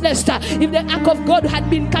was displaced, if the ark of God had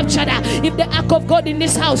been captured, if the ark of God in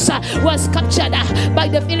this house was captured by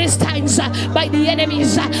the Philistines, by the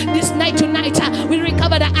enemies, this night tonight we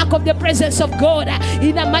recover the ark of the presence of God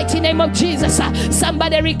in the mighty name of Jesus.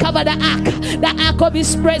 Somebody recover the ark of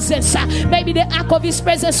his presence. Maybe the ark of his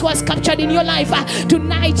presence was captured in your life.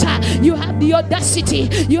 Tonight you have the audacity,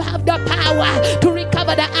 you have the power to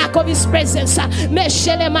recover the ark of his presence.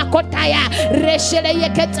 Meshele makotaya, reshele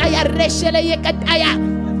yeketaya, reshele yeketaya.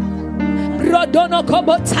 Let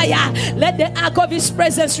the ark of his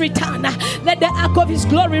presence return. Let the ark of his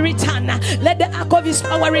glory return. Let the ark of his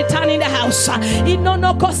power return in the house.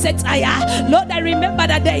 Lord, I remember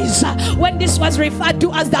the days when this was referred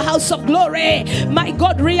to as the house of glory. My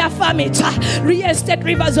God, reaffirm it. Reinstate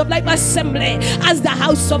Rivers of Life Assembly as the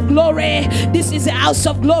house of glory. This is a house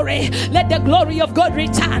of glory. Let the glory of God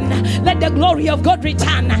return. Let the glory of God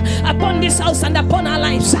return upon this house and upon our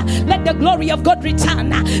lives. Let the glory of God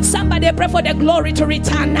return. Somebody pray for the glory to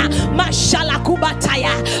return. Mashala kubataya,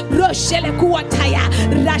 roshele kuataya,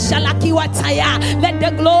 rashala kiwataya. Let the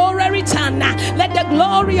glory return. Let the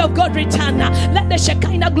glory of God return. Let the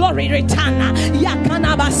Shekinah glory return.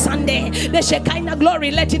 Yakana basande, the Shekinah glory,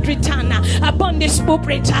 let it return upon this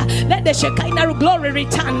pulpit. Let the Shekinah glory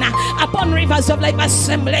return upon Rivers of Life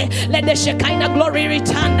Assembly. Let the Shekinah glory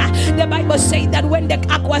return. The Bible says that when the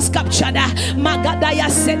ark was captured, Magadaya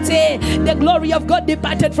sete, the glory of God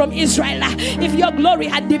departed from Israel. If your glory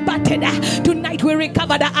had departed, tonight we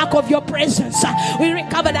recover the ark of your presence. We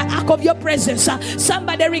recover the ark of your presence.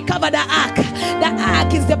 Somebody recover the ark. The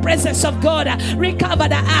ark is the presence of God. Recover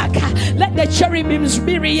the ark. Let the cherubims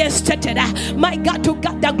be reinstated. My God, to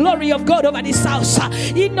God the glory of God over this house.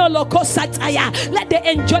 Let the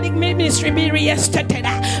angelic ministry be reinstated.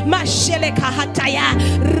 Mashele kahataya,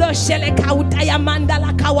 roshele kautaya,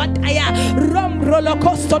 mandala kawataya, romrolo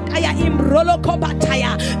kostotaya, imrolo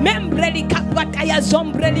kobataya, membreli kapataya,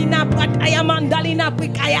 zombreli na pataya, mandalina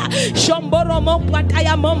pikaya, shomboromo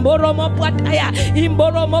pataya, momboromo pataya,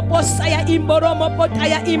 imboromo posaya, imboromo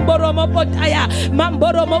potaya, imboromo potaya,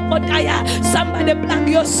 mamboromo potaya. Somebody plug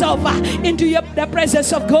yourself into the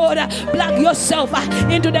presence of God. Plug yourself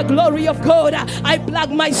into the glory of God. I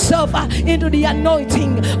plug myself into the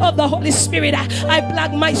anointing of the Holy Spirit. I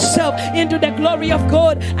plug myself into the glory of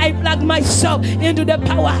God. I plug myself into the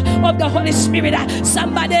power of the Holy Spirit.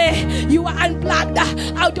 Somebody, you are unplugged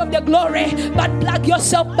out of the glory, but plug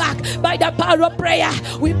yourself back by the power of prayer.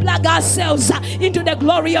 We plug ourselves into the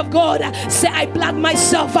glory of God. Say, I plug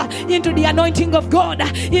myself into the anointing of God,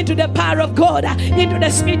 into the power of God, into the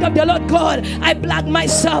Spirit of the Lord God. I plug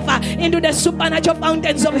myself into the supernatural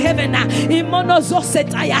fountains of heaven.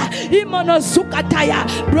 Imonozosetaya, imonozukataya,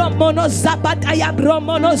 bromonozapataya,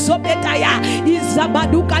 bromonozopetaya,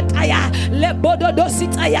 izabadukataya,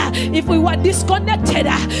 lebododositaya. If we were disconnected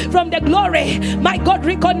from the glory, my God,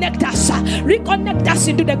 reconnect us. Reconnect us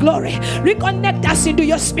into the glory. Reconnect us into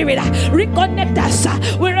your spirit. Reconnect us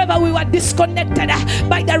wherever we were disconnected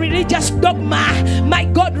by the religious dogma. My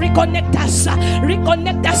God, reconnect us.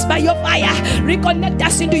 Reconnect us by your fire. Reconnect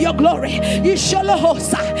us into your glory.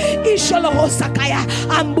 Isholohosa, Isholohosakaya,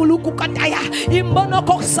 Ambulukukataya,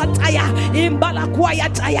 Imbonokosataya,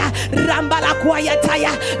 Imbalakwayataya,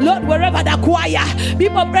 Rambalakwayataya. Lord, wherever the choir,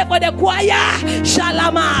 people pray for the choir.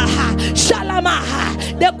 Shalamaha,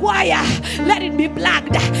 Shalamaha, the choir, let it be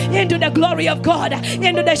plugged into the glory of God,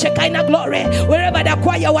 into the Shekinah glory. Wherever the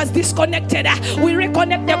choir was disconnected, we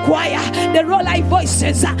reconnect the choir, the roll-eye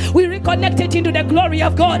voices. We reconnect it into the glory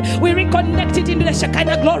of God. We reconnect it into the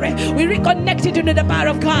Shekinah glory. We reconnect it into the power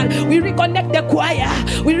of God. We reconnect the choir.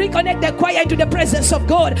 We reconnect the choir into the presence of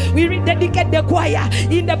God. We rededicate the choir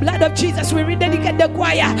in the blood of Jesus. We rededicate the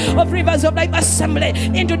choir of Rivers of Life Assembly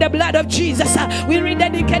into the blood of Jesus. We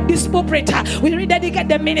rededicate this pulpit. We rededicate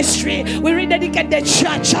the ministry. We rededicate the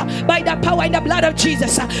church by the power in the blood of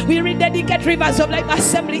Jesus. We rededicate Rivers of Life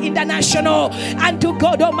Assembly International unto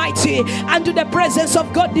God Almighty, unto the presence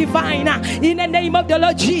of God divine. In the name of the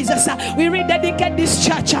Lord Jesus, we rededicate this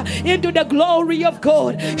church into the glory of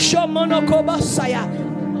God. Shomono kobasaya,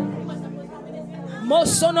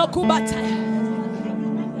 mosono kubataya.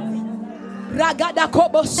 Ragada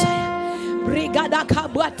kobosaya. Brigada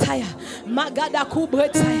kabwataya. Magada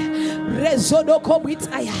kubwataya. Rezodo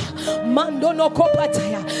kobwitaya. Mandono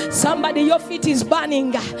kopataya. Somebody, your feet is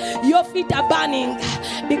burning. Your feet are burning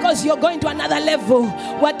because you're going to another level.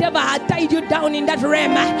 Whatever had tied you down in that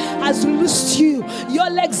realm has loosed you. Your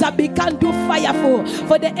legs have become too fireful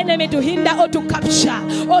for the enemy to hinder or to capture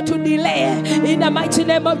or to delay. In the mighty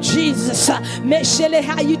name of Jesus. Meshele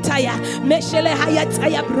hayutaya. Meshele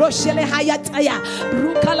hayataya. Broshele hayataya.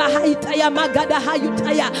 Brukala hayutaya. Magada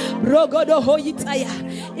hayutaya. Brogodo hoyitaya.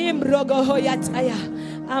 Imbrogo hoyataya.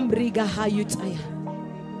 Ambriga hayutaya.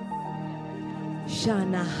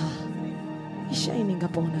 Shanaha. He's shining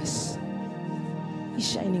upon us. He's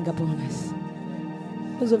shining upon us.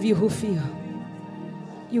 Those of you who feel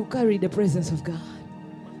you carry the presence of God,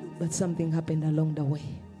 but something happened along the way,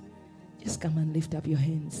 just come and lift up your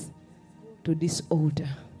hands to this altar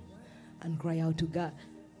and cry out to God.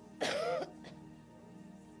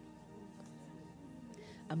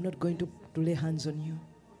 I'm not going to lay hands on you.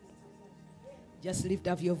 Just lift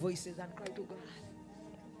up your voices and cry to God.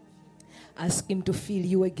 Ask Him to fill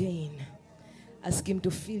you again. Ask Him to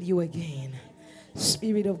fill you again.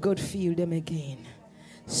 Spirit of God, fill them again.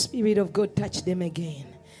 Spirit of God, touch them again.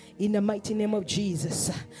 In the mighty name of Jesus.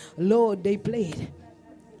 Lord, they played.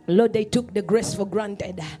 Lord, they took the grace for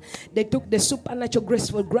granted. They took the supernatural grace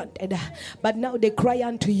for granted. But now they cry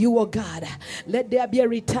unto you, O God. Let there be a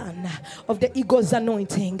return of the eagle's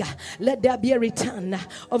anointing. Let there be a return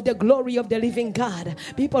of the glory of the living God.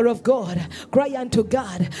 People of God, cry unto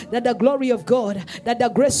God that the glory of God, that the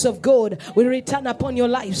grace of God will return upon your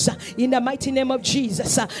lives. In the mighty name of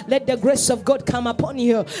Jesus, let the grace of God come upon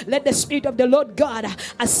you. Let the Spirit of the Lord God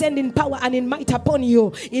ascend in power and in might upon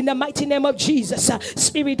you. In the mighty name of Jesus,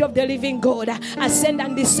 Spirit of the living God, ascend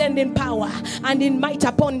and descend in power and in might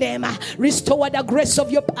upon them. Restore the grace of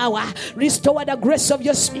your power. Restore the grace of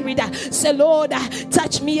your Spirit. Say, Lord,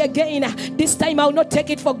 touch me again. This time I will not take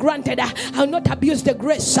it for granted. I will not abuse the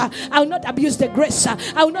grace. I will not abuse the grace.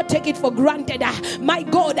 I will not take it for granted. My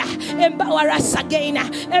God, empower us again.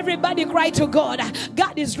 Everybody cry to God.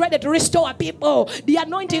 God is ready to restore people. The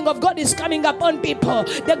anointing of God is coming upon people.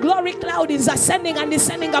 The glory cloud is ascending and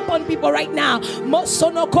descending upon people right now.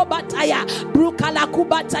 Mosono kobataya, brukala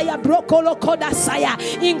kubataya, brokolo kodasaya,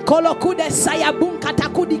 inkolo kudesaya, bunkata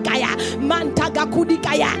kudikaya, mantaga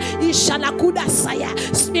kudikaya, ishala kudasaya.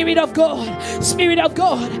 Spirit of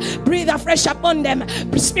God, breathe afresh upon them.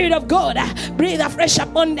 Spirit of God, breathe afresh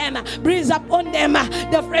upon them. Breathe upon them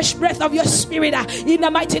the fresh breath of your Spirit. In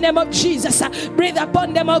the mighty name of Jesus, breathe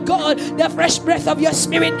upon them, oh God, the fresh breath of your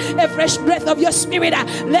Spirit, a fresh breath of your Spirit.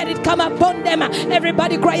 Let it come upon them.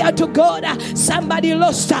 Everybody cry out to God. Somebody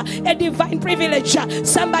lost a divine privilege.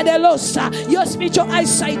 Somebody lost your spiritual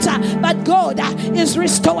eyesight, but God is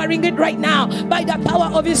restoring it right now by the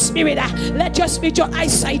power of His Spirit. Let your spiritual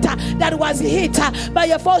eyesight that was hit by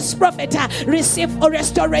a false prophet receive a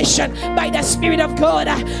restoration by the Spirit of God,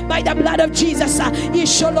 by the blood of Jesus.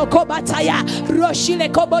 Isholo kobataya, roshile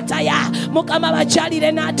kobotaya, mukama bajali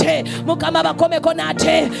renate, mukama bakome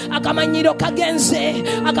konate, akamanyiro kagenze,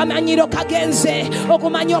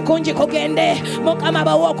 okumanyo kunji kogende, mukama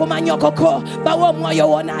bawo kumanyo koko, bawo moyo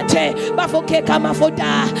wonate, bafoke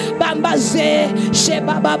kamafuta, bambaze,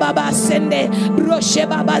 sheba baba sende, broshe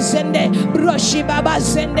baba sende, broshi baba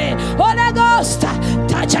sende. Holy Ghost,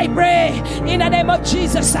 touch I pray, in the name of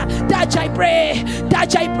Jesus. Touch I pray,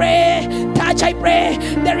 touch I pray, touch I pray.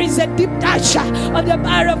 There is a deep touch of the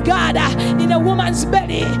power of God in a woman's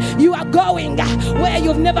belly. You are going where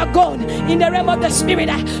you've never gone in the realm of the Spirit.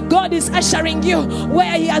 God is ushering you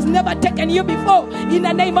where He has never taken you before. In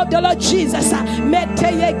the name of the Lord Jesus.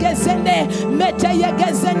 Meteye gezende,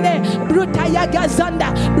 brutaya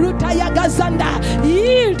gazanda.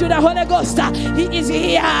 Yield to the Holy Ghost. He is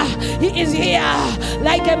here. He is here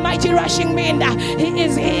like a mighty rushing wind. He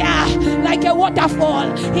is here like a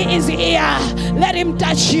waterfall. He is here. Let Him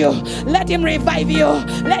touch you. Let Him revive you.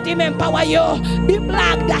 Let Him empower you. Be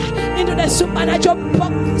plugged into the supernatural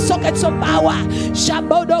sockets of power.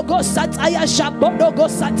 Shabodogo sataya, shabodogo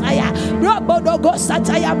sataya, rabodogo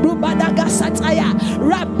sataya, brubadaga sataya,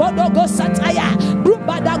 rabodogo sataya,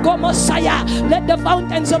 brubadago mosaya. Let the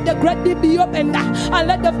fountains of the great deep be opened, and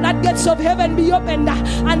let the floodgates of heaven be opened,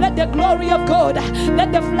 and let the glory of God,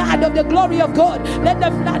 let the flood of the glory of God, let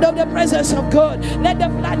the flood of the presence of God, let the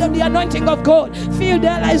flood of the anointing of God fill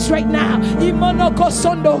their lives right now. Imonoko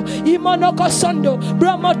sondo,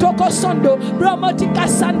 bromotoko sondo, bromotika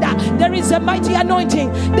sanda. There is a mighty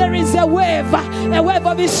anointing. There is a wave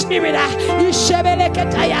of His Spirit.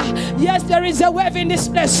 Yes, there is a wave in this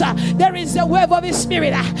place. There is a wave of His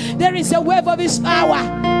Spirit. There is a wave of His power.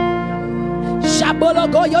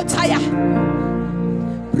 Shabologo Yotaya.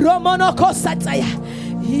 Romonoko Sataya.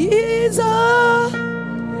 He's all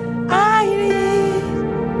I need.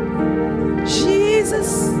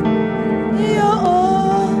 Jesus, you're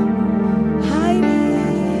all I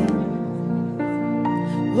need.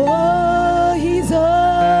 Oh, he's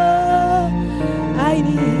all I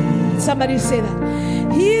need. Somebody say that.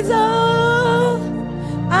 He's all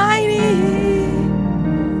I need.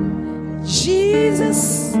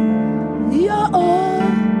 Jesus, you're all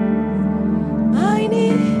I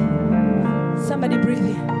need. Somebody breathe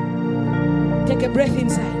in. Take a breath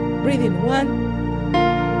inside. Breathe in. 1.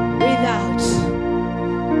 Breathe out.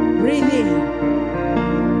 Breathe in.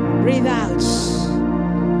 Breathe out.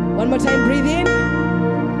 One more time. Breathe in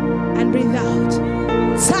and breathe out.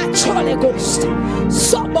 Touch Holy Ghost.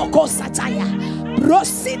 Soboko Sataya.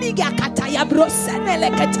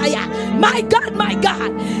 My God, my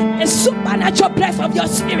God, a supernatural breath of your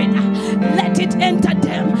spirit, let it enter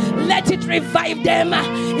them, let it revive them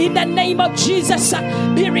in the name of Jesus.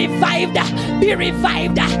 Be revived, be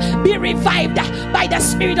revived, be revived by the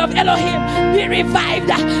spirit of Elohim. Be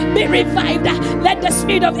revived, be revived. Let the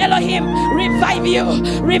spirit of Elohim revive you,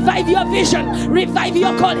 revive your vision, revive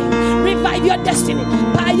your calling, revive your destiny.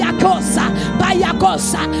 Payakosa,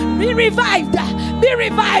 payakosa, be revived. Be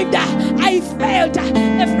revived. I felt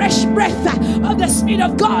a fresh breath of the Spirit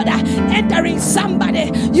of God entering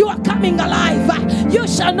somebody. You are coming alive. You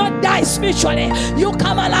shall not die spiritually. You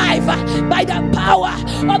come alive by the power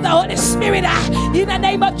of the Holy Spirit in the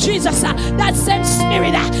name of Jesus. That same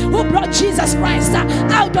Spirit who brought Jesus Christ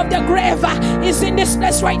out of the grave is in this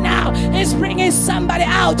place right now. He's bringing somebody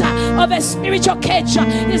out of a spiritual cage.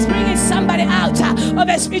 He's bringing somebody out of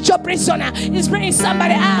a spiritual prisoner. He's bringing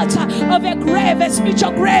somebody out of a grave, a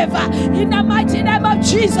spiritual grave, in the mighty name of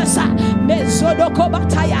Jesus.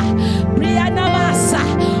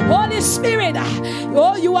 Holy Spirit,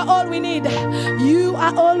 oh, you are all we need. You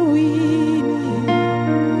are all we need.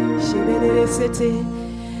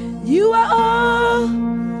 You are all.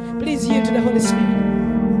 Please yield to the Holy Spirit.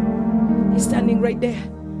 He's standing right there.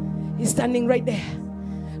 He's standing right there.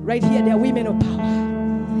 Right here, there are women of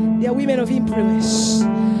power. There are women of influence.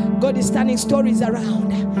 God is turning stories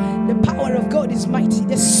around. The power of God is mighty.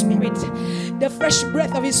 The Spirit, the fresh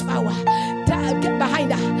breath of His power. Get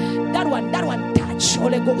behind her. That one. Touch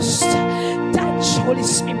Holy Ghost. Touch Holy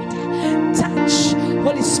Spirit. Touch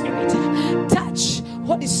Holy Spirit. Touch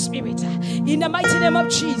Holy Spirit. In the mighty name of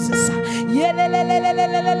Jesus.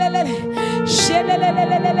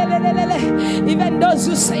 Even those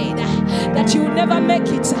who say that you will never make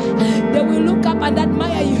it, they will look up and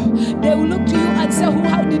admire you. They will look to you and say,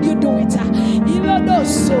 how did you do it?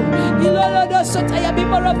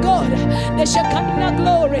 People of God, the Shekinah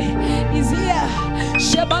glory is here.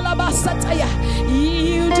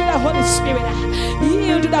 Yield to the Holy Spirit.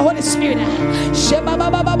 Yield to the Holy Spirit.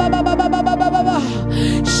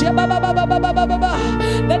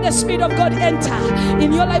 Let the Spirit of God enter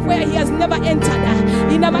in your life where He has never entered.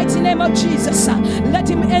 In the mighty name of Jesus, let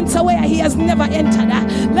Him enter where He has never entered.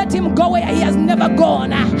 Let Him go where He has never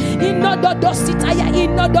gone. Let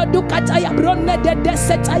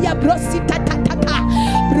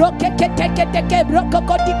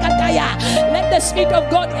the Spirit of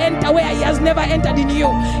God enter where He has never entered in you.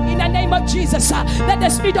 In the name of Jesus, let the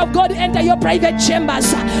Spirit of God enter your private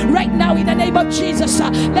chambers right now. In the name of Jesus,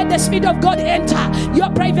 let the Spirit of God enter your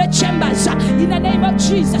private chambers. In the name of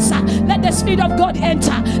Jesus, let the Spirit of God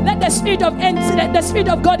enter. Let the Spirit of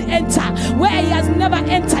God enter where He has never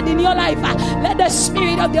entered in your life. Let the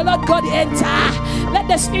Spirit of the Lord God enter. Let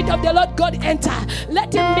the Spirit of the Lord God enter.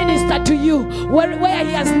 Let Him minister to you where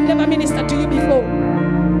He has never ministered to you before.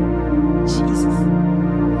 Jesus,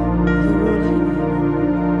 you're all I need.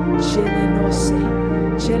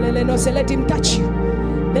 Let Him touch you.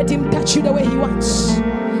 Let Him touch you the way He wants.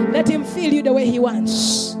 Let Him feel you the way He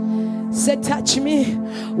wants. Say, touch me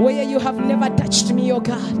where you have never touched me, oh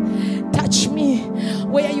God. Touch me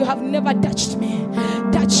where you have never touched me.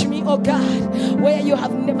 Touch me, oh God, where you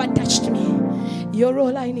have never touched me. You're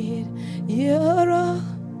all I need. You're all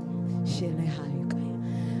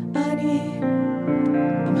I need.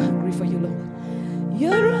 I'm hungry for you, Lord.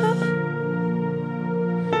 You're all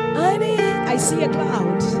I need. I see a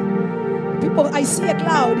cloud. People, I see a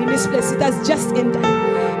cloud in this place. It has just entered.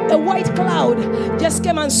 A white cloud just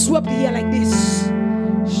came and swept here like this.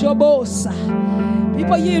 Shobosa.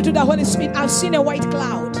 People yield to the Holy Spirit. I've seen a white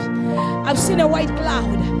cloud. I've seen a white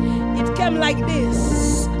cloud. It came like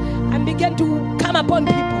this and began to come upon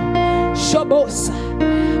people. Shobosa.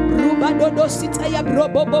 Rubadodo sitaya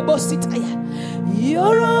brobobobo sitaya.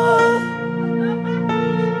 You're all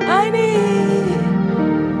I need.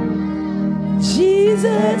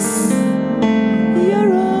 Jesus,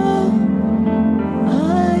 you're all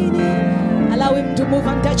I need. Allow him to move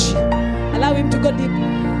and touch you. Allow him to go deep.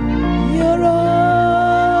 You're all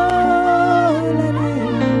I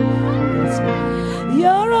need.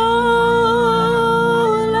 You're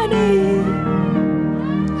all I need.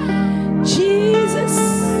 Jesus,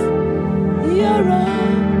 you're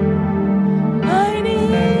all I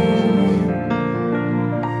need.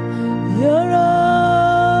 You're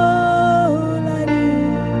all I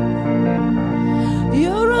need.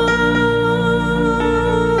 You're all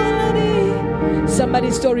I need.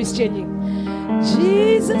 Somebody's story is changing.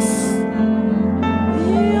 Jesus,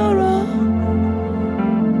 you're all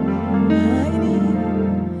I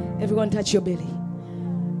need. Everyone touch your belly.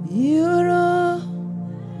 You're all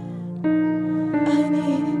I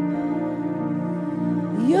need.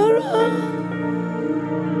 You're all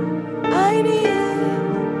I need.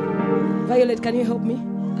 Violet, can you help me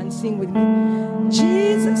and sing with me?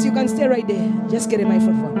 Jesus, you can stay right there. Just get a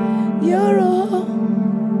microphone. You're all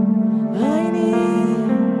I need.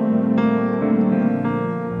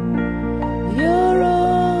 You're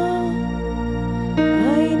all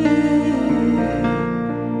I need.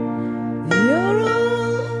 You're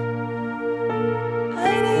all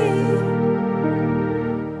I need.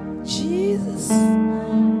 Jesus,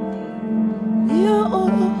 you're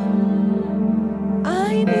all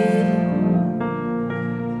I need.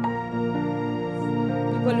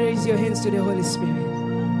 People, raise your hands to the Holy Spirit.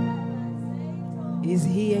 He's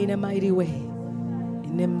here in a mighty way.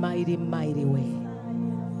 In a mighty, mighty way.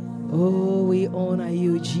 Oh, we honor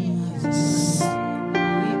you, Jesus. We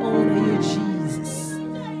honor you, Jesus.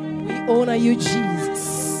 We honor you,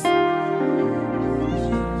 Jesus.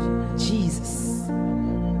 Jesus.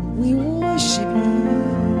 We worship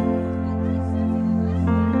you.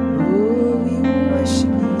 Oh, we worship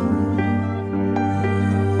you.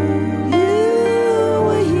 You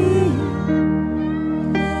are here,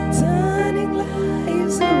 turning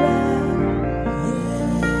lives around.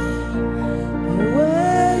 I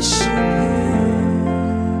worship you.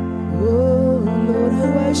 Oh, Lord, I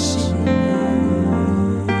worship you.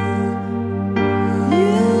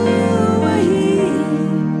 You are here,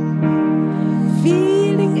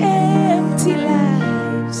 filling empty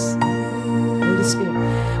lives. Holy Spirit,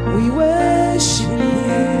 we worship you.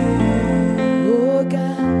 Oh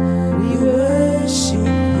God, we worship you.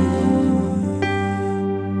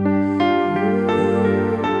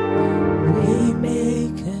 We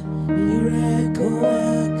make a miracle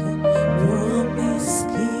worker, promise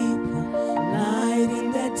keeper, light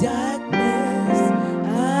in the darkness. I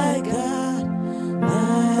God,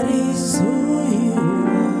 that is who you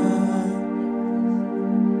are.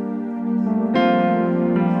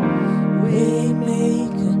 We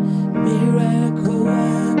make a miracle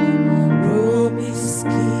worker, promise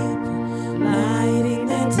keeper, light in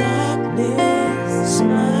the darkness.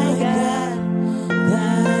 My God,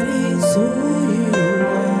 that is who you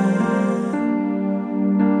are.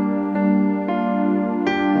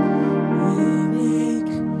 We make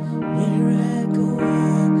miracle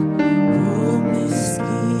worker, promise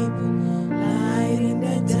keeper, light in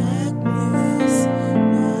the darkness.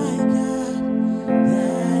 My God,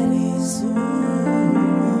 that is who you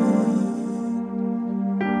are.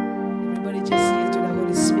 Everybody just say to the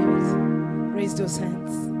Holy Spirit. Raise those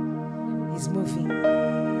hands. He's moving.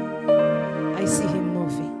 I see him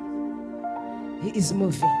moving. He is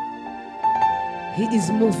moving. He is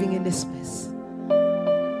moving in this place.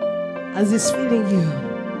 As he's feeling you,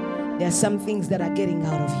 there are some things that are getting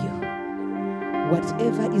out of you.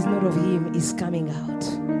 Whatever is not of him is coming out.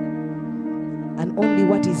 And only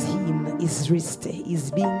what is him is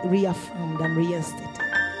being reaffirmed and reinstated.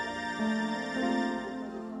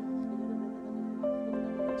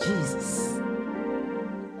 Jesus.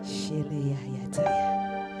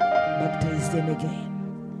 Baptize them again.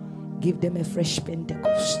 Give them a fresh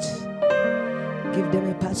Pentecost. Give them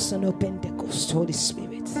a personal Pentecost, Holy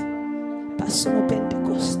Spirit. Personal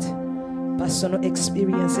Pentecost. Personal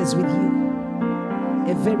experiences with you.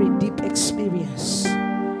 A very deep experience.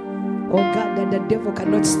 Oh God, that the devil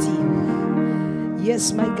cannot steal.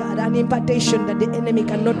 Yes, my God, an impartation that the enemy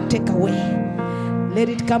cannot take away. Let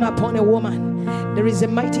it come upon a woman. There is a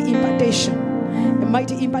mighty impartation. A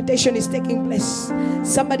mighty impartation is taking place.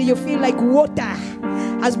 Somebody, you feel like water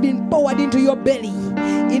has been poured into your belly.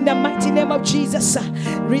 In the mighty name of Jesus,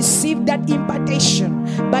 receive that impartation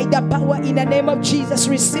by the power in the name of Jesus.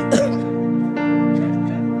 Receive.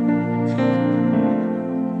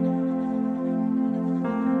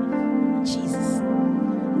 Jesus.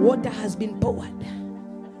 Water has been poured.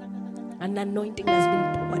 An anointing has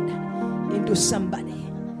been poured into somebody.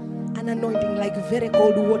 An anointing like very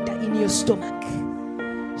cold water in your stomach.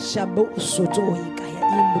 Shabo sotoi kaya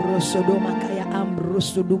imbro sodoma kaya ambro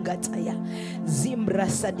sudugataya zimbra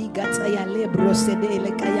sadigataya lebro sedele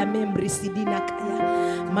kaya membri sidina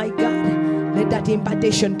kaya. My God, let that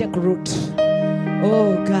impartation take root.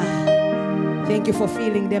 Oh God, thank you for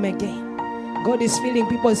filling them again. God is filling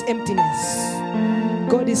people's emptiness.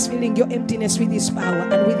 God is filling your emptiness with His power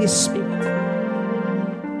and with His Spirit.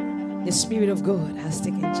 The Spirit of God has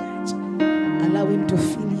taken charge. Allow Him to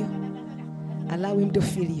fill you. Allow Him to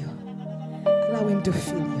fill you. Allow Him to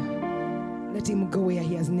fill you. Let Him go where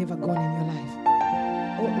He has never gone in your life.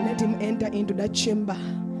 Oh, let Him enter into that chamber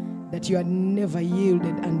that you are never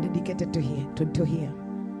yielded and dedicated to Him.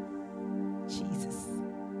 Jesus.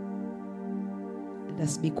 Let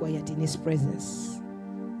us be quiet in His presence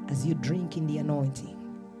as you drink in the anointing.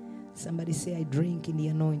 Somebody say, I drink in the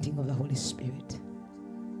anointing of the Holy Spirit.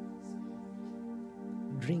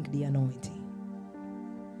 Drink the anointing.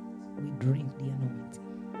 We drink the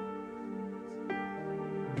anointing.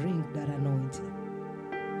 Drink that anointing.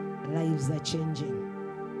 Lives are changing.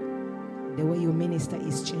 The way you minister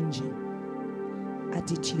is changing.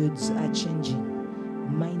 Attitudes are changing.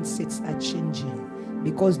 Mindsets are changing.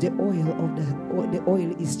 Because the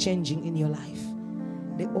oil is changing in your life.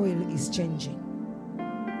 The oil is changing.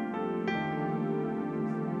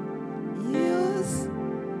 Yours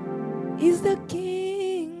is the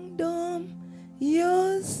kingdom.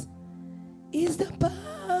 Yours is the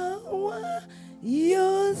power.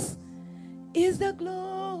 Yours is the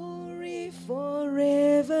glory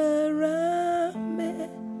forever. Amen.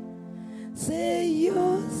 Say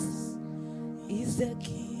yours is the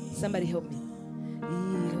king. Somebody help me.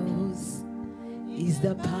 Yours is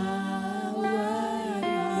the power.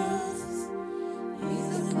 Yours is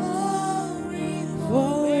the glory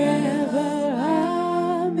forever.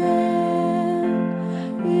 Amen.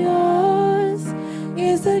 Yours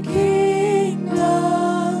is the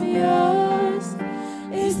kingdom. Yours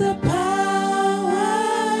is the power.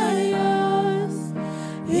 Yours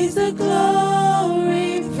is the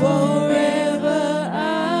glory forever.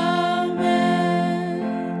 Amen.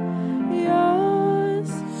 Yours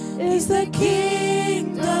is the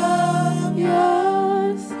kingdom.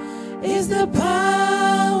 Yours is the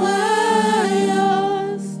power.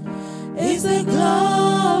 Yours is the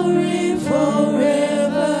glory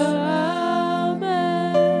forever.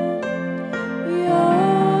 Amen.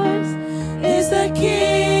 Yours is the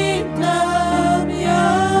kingdom.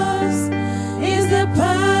 Yours is the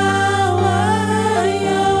power.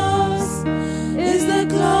 Yours is the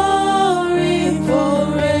glory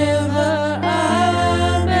forever.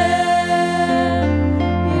 Amen.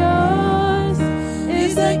 Yours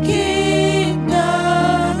is the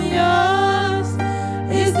kingdom. Yours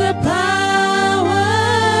is the power.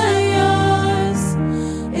 Yours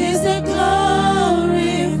is the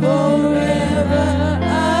glory forever.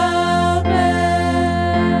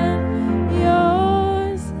 Amen.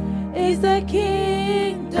 Yours is the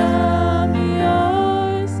kingdom.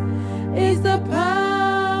 Yours is the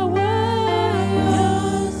power.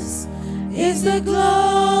 Yours is the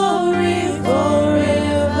glory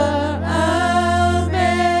forever. Amen.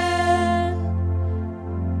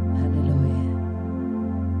 Hallelujah.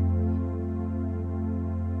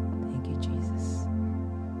 Thank you, Jesus.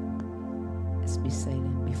 Let's be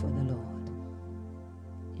silent before the Lord.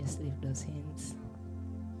 Just lift those hands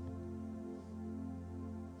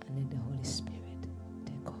and let the Holy Spirit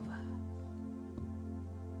take over.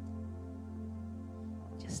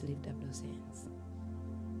 Just lift up those hands.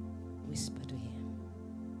 Whisper to Him.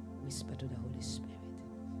 Whisper to the Holy Spirit.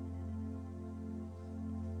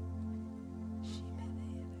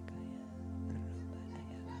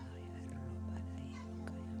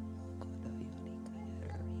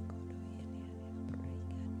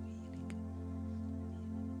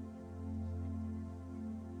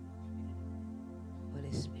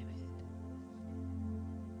 Holy Spirit,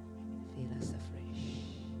 fill us afresh.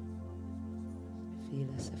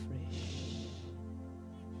 Fill us afresh.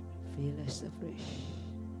 Fill us afresh.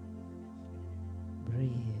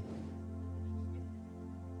 Breathe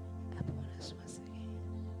upon us once again.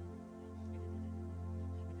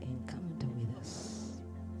 Encounter with us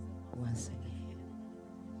once again.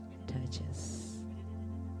 Touch us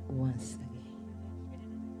once again.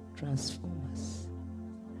 Transform us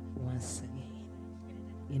once again.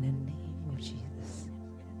 In the name of Jesus,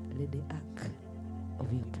 let the ark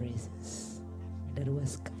of your presence that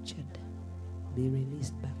was captured be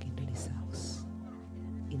released back into this house.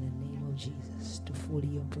 In the name of Jesus, to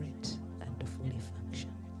fully operate and to fully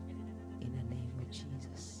function. In the name of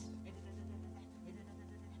Jesus.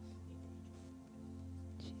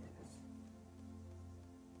 Jesus.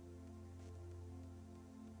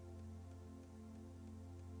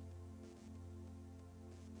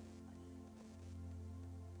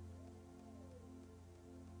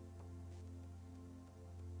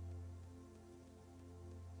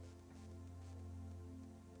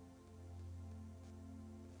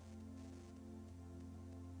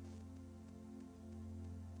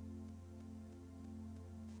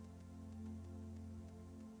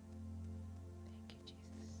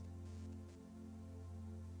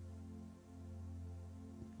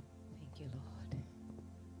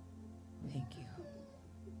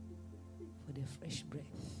 fresh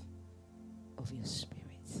breath of your spirit.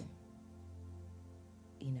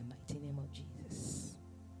 In the mighty name of Jesus.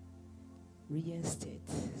 Reinstate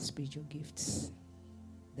spiritual gifts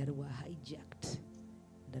that were hijacked,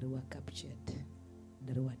 that were captured,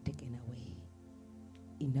 that were taken away.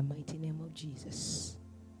 In the mighty name of Jesus.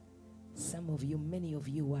 Some of you, many of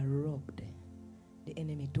you were robbed. The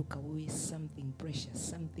enemy took away something precious,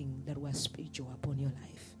 something that was spiritual upon your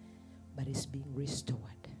life. But it's being restored.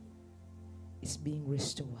 It's being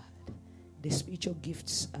restored. The spiritual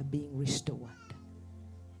gifts are being restored.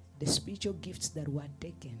 The spiritual gifts that were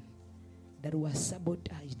taken, that were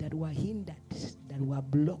sabotaged, that were hindered, that were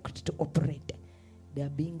blocked to operate, they are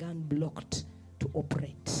being unblocked to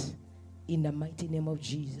operate. In the mighty name of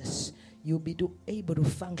Jesus, you'll be able to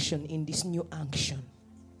function in this new unction.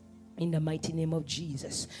 In the mighty name of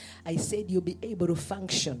Jesus, I said you'll be able to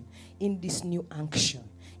function in this new unction.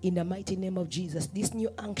 In the mighty name of Jesus, this new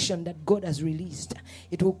unction that God has released,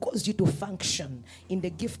 it will cause you to function in the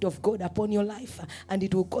gift of God upon your life, and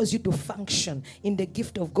it will cause you to function in the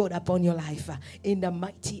gift of God upon your life. In the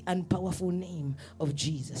mighty and powerful name of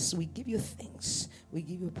Jesus, we give you thanks, we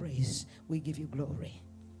give you praise, we give you glory.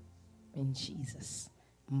 In Jesus'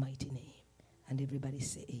 mighty name. And everybody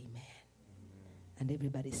say amen. And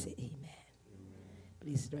everybody say amen.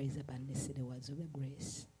 Please rise up and let's say the words of the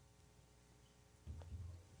grace.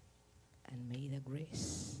 And may the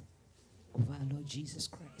grace of our Lord Jesus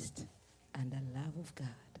Christ and the love of God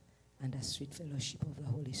and the sweet fellowship of the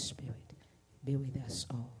Holy Spirit be with us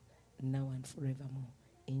all, now and forevermore.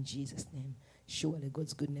 In Jesus' name, surely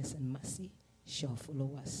God's goodness and mercy shall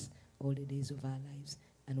follow us all the days of our lives,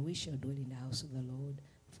 and we shall dwell in the house of the Lord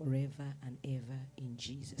forever and ever, in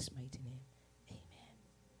Jesus' mighty name. Amen.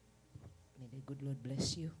 May the good Lord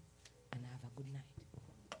bless you, and have a good night.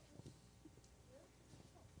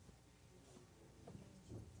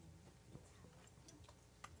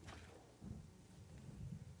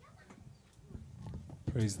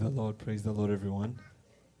 Praise the Lord, everyone.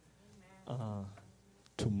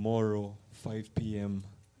 Tomorrow, 5 p.m.,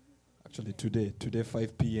 actually today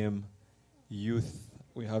 5 p.m., youth,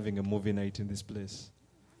 we're having a movie night in this place.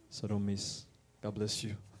 So don't miss. God bless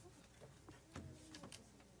you.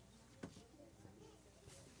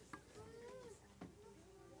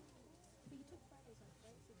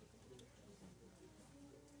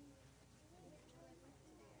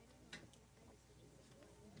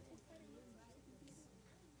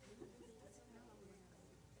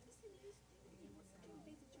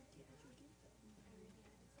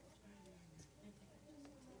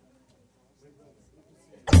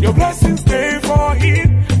 Your blessings stay for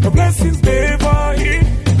it. Your blessings stay for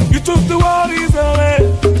it. You took the worries away.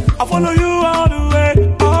 I follow you all the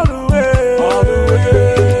way, all the way, all the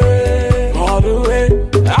way, all the way.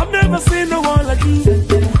 I've never seen no one like you.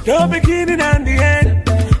 The beginning and the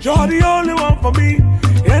end. You're the only one for me,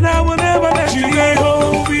 and I will never let you go.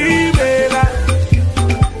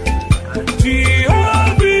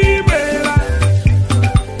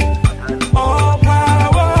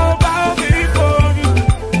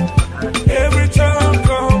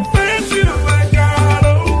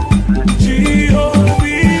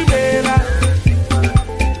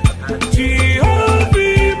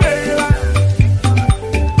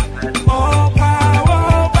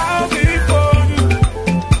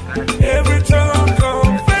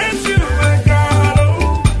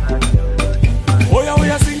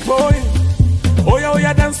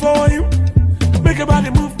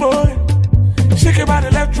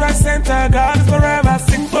 Center, God is forever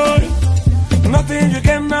sing for you. Nothing you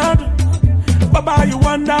cannot do. Baba, you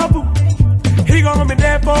wonderful. He gonna be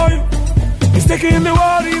there for you. He's taking the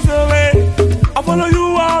worries away. I follow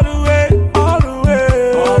you all the way, all the way,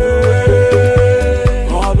 all the way,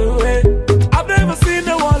 all the way. I've never seen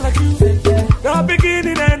no one like you. The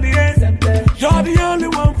beginning and the end. You're the only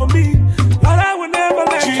one for me, but I will never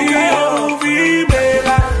let you go.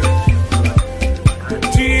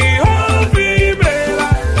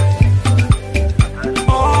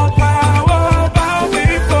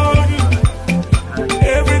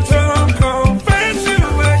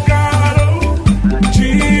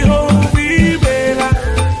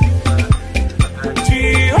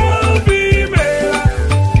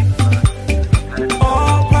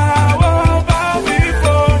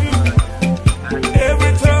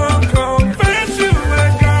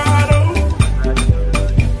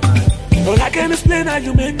 How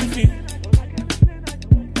you make me feel.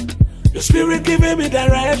 Your spirit giving me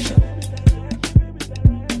direction.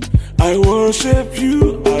 I worship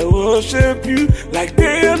you like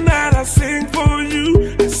day and night. I sing for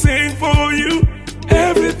you, I sing for you.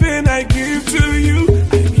 Everything I give to you,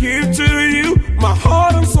 I give to you. My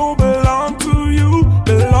heart and soul belong to you.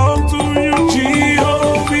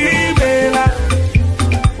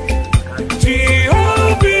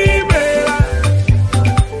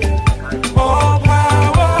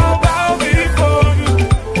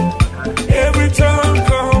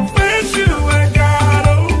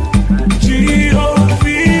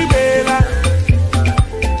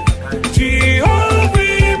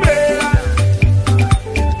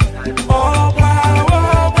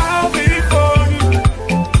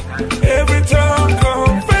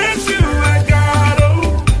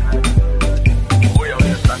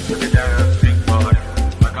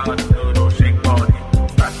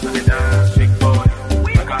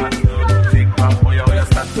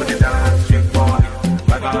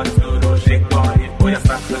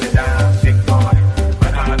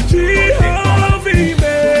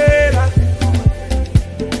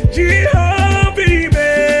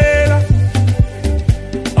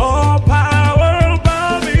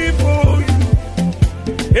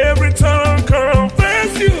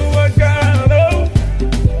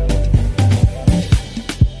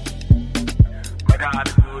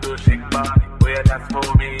 that's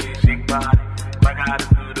for me. Shake body, my God,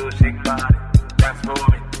 do the shake body. That's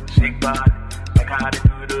for me. Shake body, my God,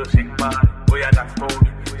 do the shake body. Oh yeah, that's for me.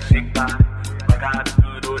 Shake body, my God,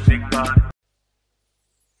 do the shake body.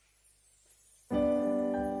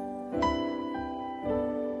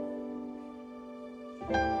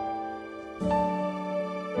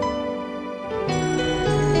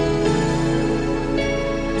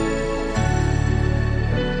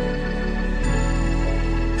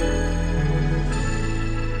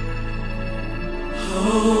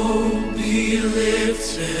 Be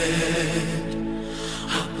lifted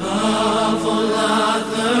above all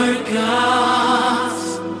other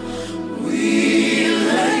gods. We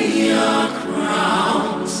lay our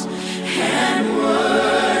crowns and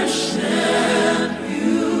worship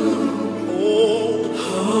you.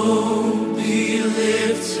 Oh, be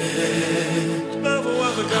lifted above all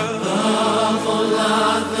other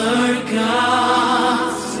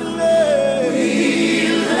gods. We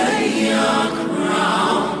lay our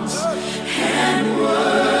crowns and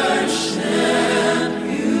worship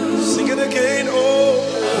you. Sing it again, oh,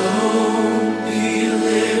 Be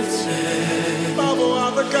lifted above all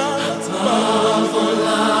other gods. above all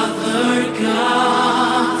other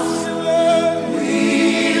gods. We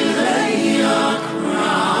lay our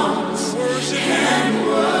crowns and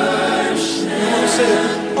worship.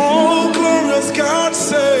 Oh, glorious God,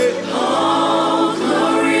 say, Oh,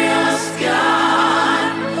 glorious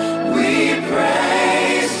God, we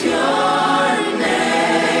praise your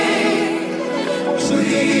name. We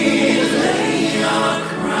lay our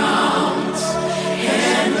crowns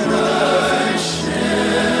and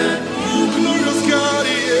worship. oh, glorious God,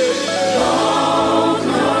 yeah. Oh,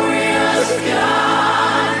 glorious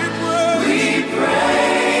God, we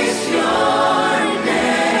praise your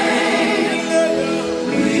name.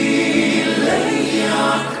 We lay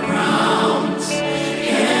our crowns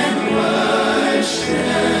and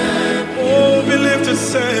worship. Oh, be lifted,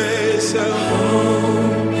 say,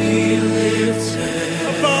 Be lifted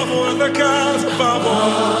above all other gods, above all.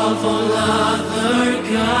 above all other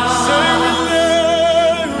gods. Say, we lay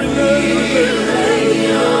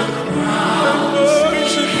Your crowns and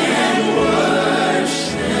worship. and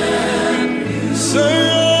worship. Say,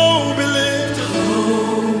 oh, be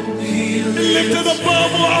lifted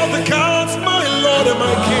above all other gods, my Lord and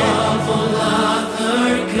my King. Above all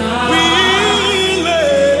other gods. We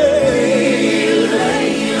Lay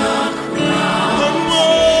your crowns and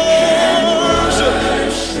worship. and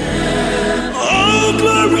worship. Oh,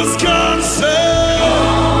 glorious God, say,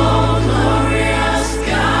 Oh,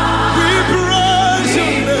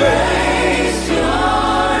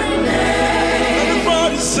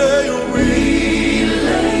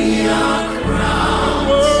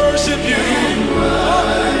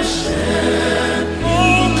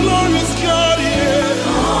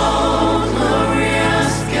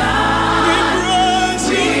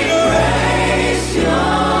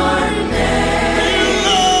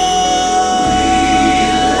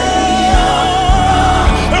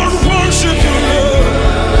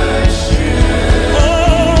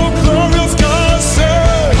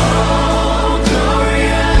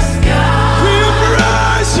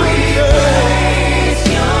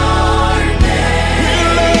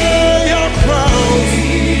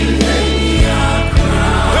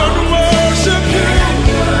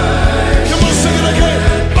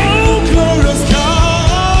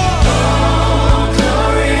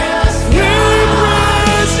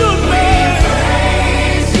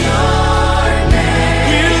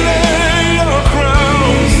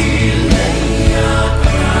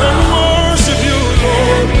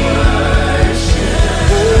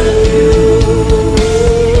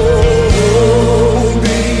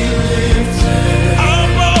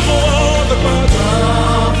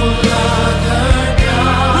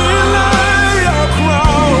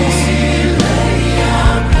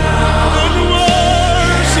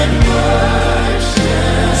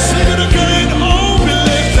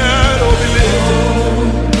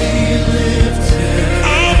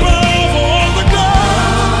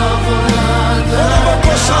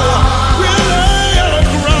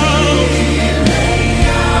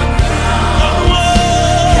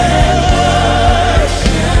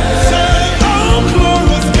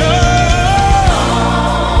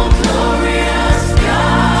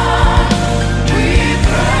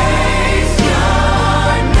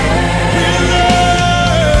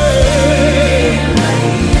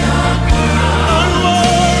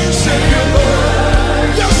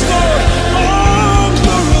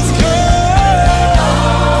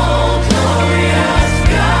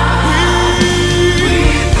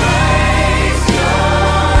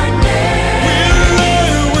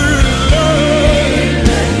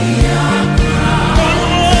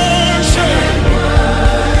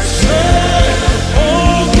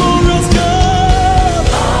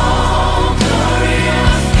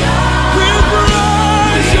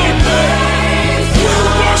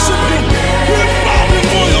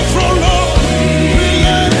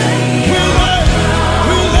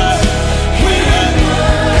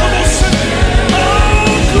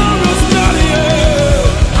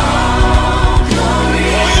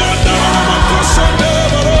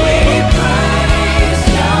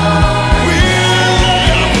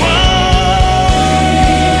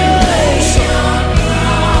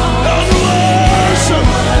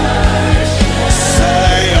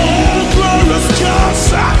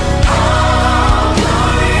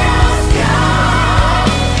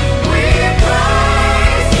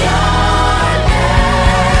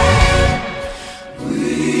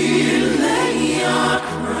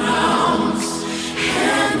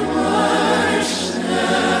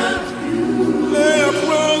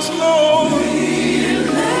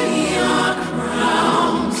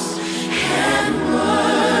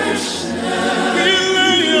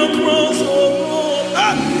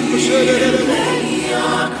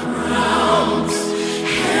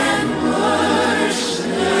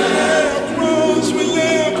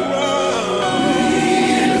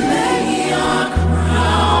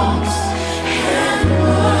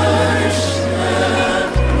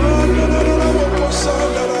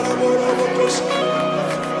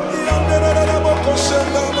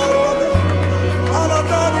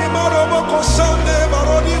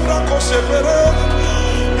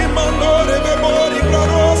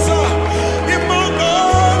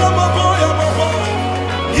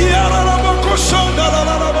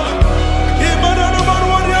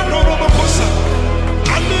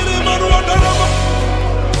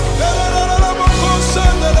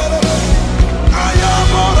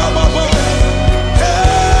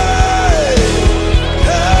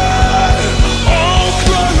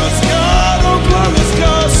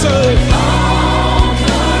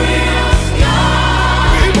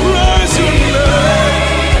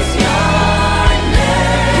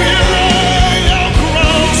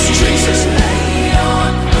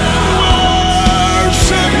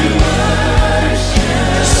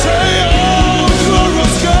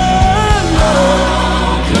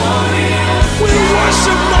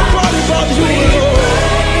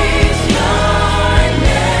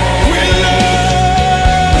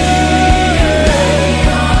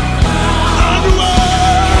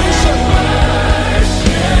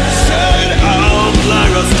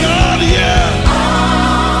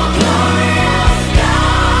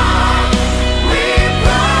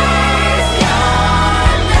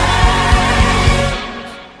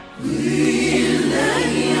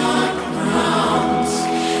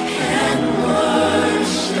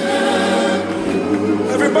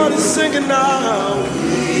 Sing it now.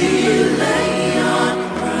 We lay our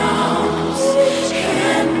crowns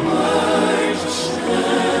and worship.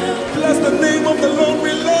 Bless the name of the Lord.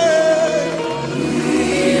 We lay.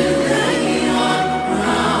 We lay our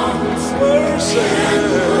crowns Worship. and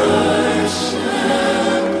worship.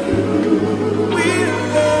 We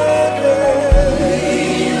lay. We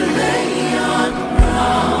lay our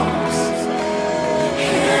crowns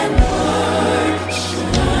and worship.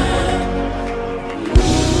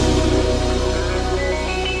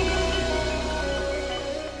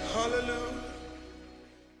 Hallelujah.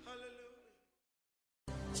 Hallelujah.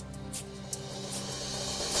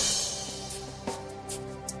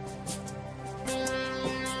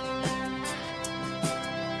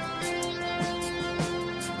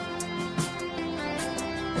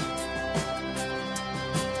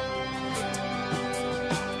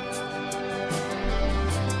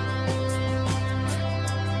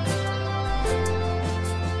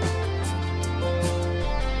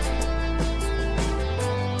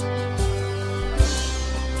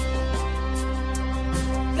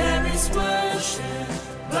 There is worship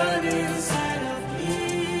burning inside of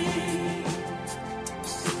me.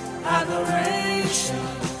 Adoration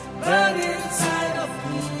burning inside of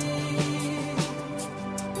me.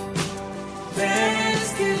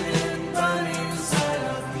 Thanksgiving burning inside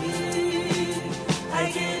of me. I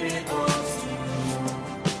give it all to you.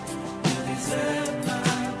 You deserve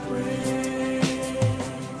my praise.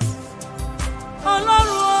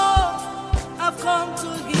 Ọlọ́run, I've come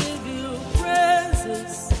to give you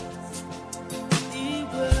praises.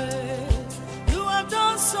 Igwe, you have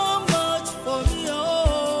done so much for me,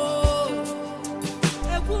 oh.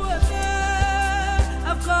 Ekwueme,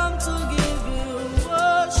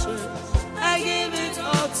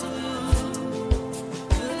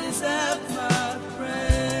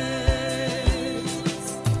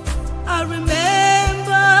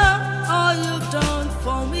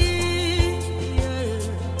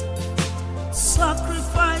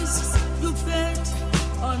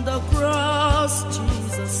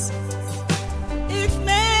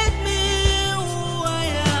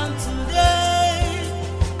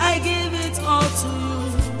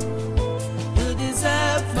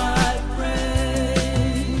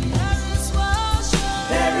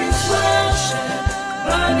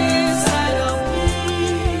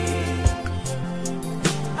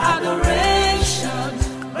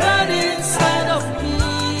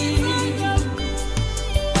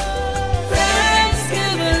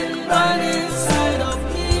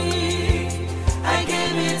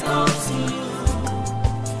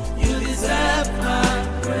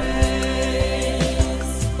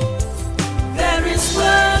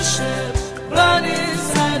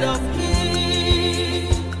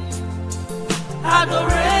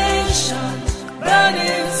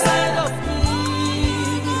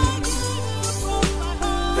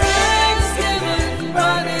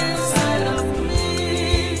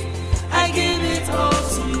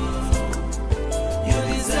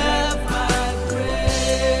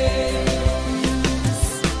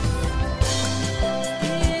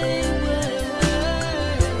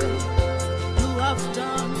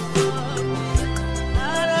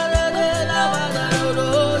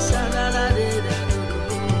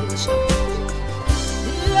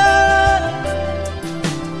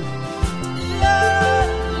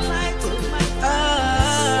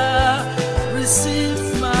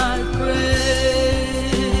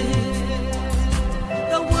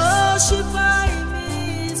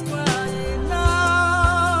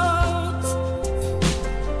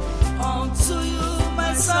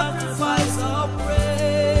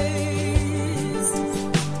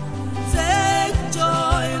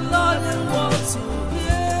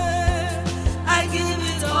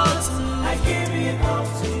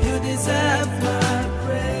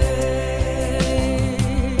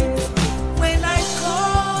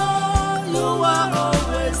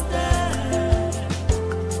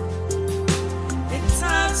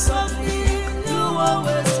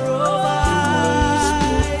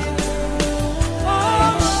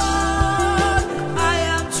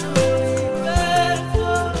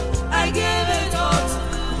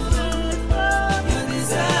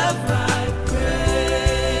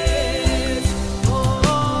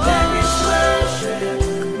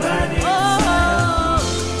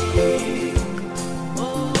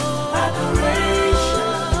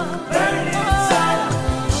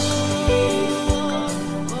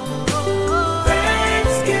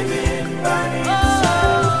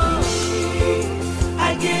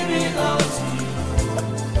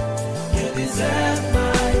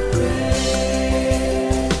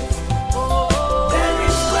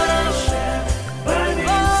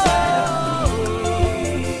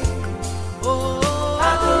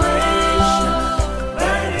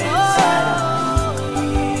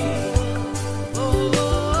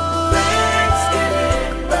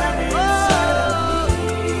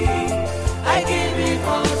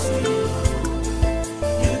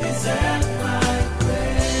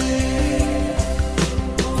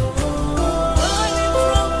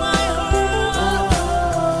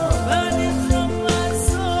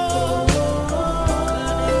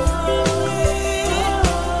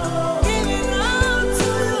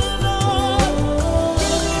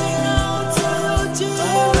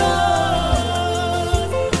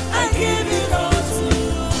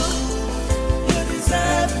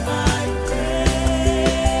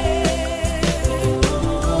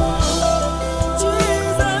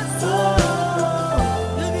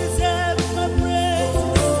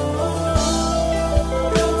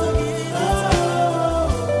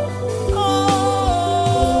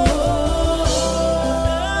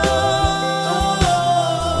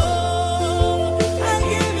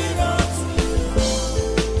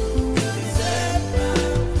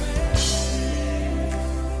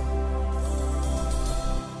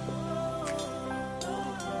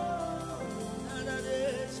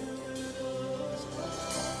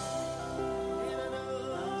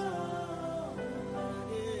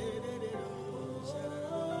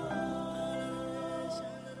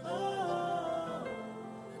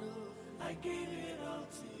 give it all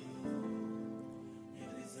to you. You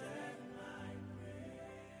deserve my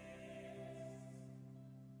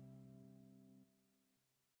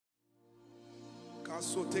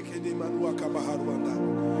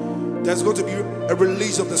There's going to be a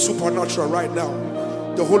release of the supernatural right now.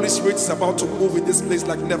 The Holy Spirit is about to move in this place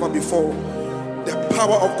like never before. The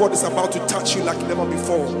power of God is about to touch you like never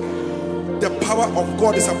before. The power of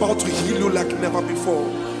God is about to heal you like never before.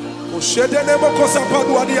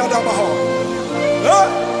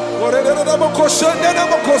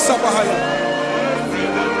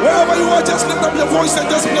 Wherever you are, just lift up your voice and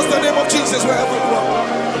just bless the name of Jesus wherever you are.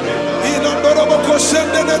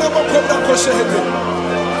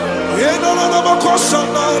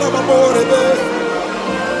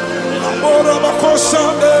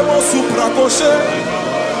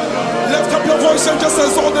 Lift up your voice and just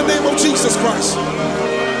exalt the name of Jesus Christ.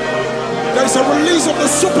 There is a release of the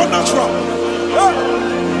supernatural.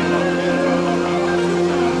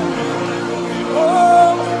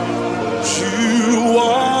 Oh, you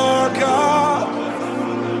are God.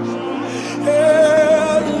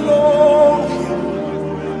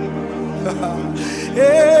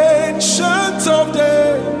 Ancient of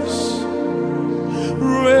days,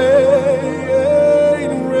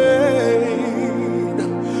 reign, reign.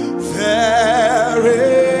 There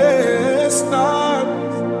is none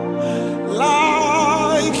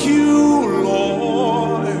like you,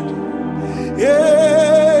 Lord.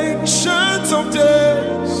 Ancient of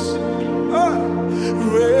days,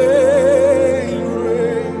 reign,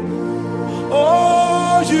 reign.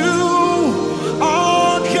 Oh, you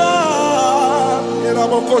are God.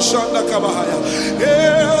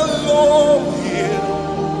 Elohim,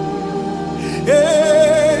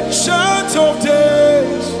 ancient of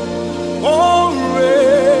days, oh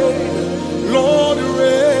reign, Lord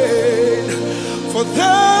reign, for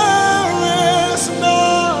there is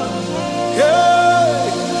none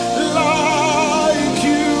like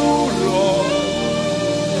you, Lord.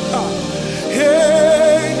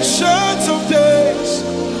 Ancient of days,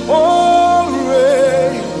 oh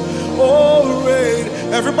reign, oh reign.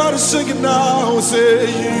 Everybody sing it now, say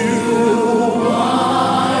you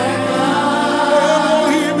are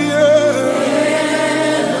God.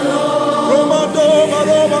 Elohim,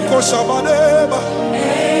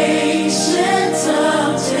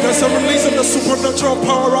 there's a release of the supernatural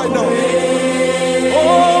power right now.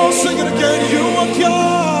 Oh, sing it again. You are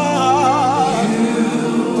God.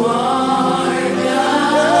 You are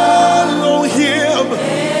God. Elohim,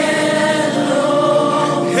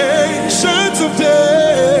 ancient of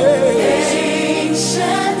days.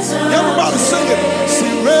 Everybody sing it.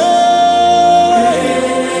 Sing rain.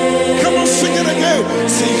 Come on, sing it again.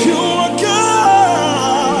 Say you are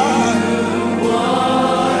God.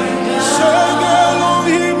 Sing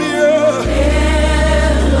Elohim,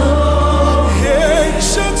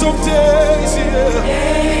 ancient of days,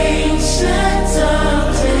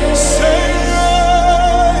 say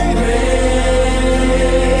rain.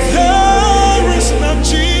 There is none,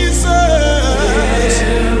 Jesus.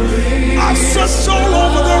 I've searched all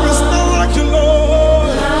over, there is none like you, Lord.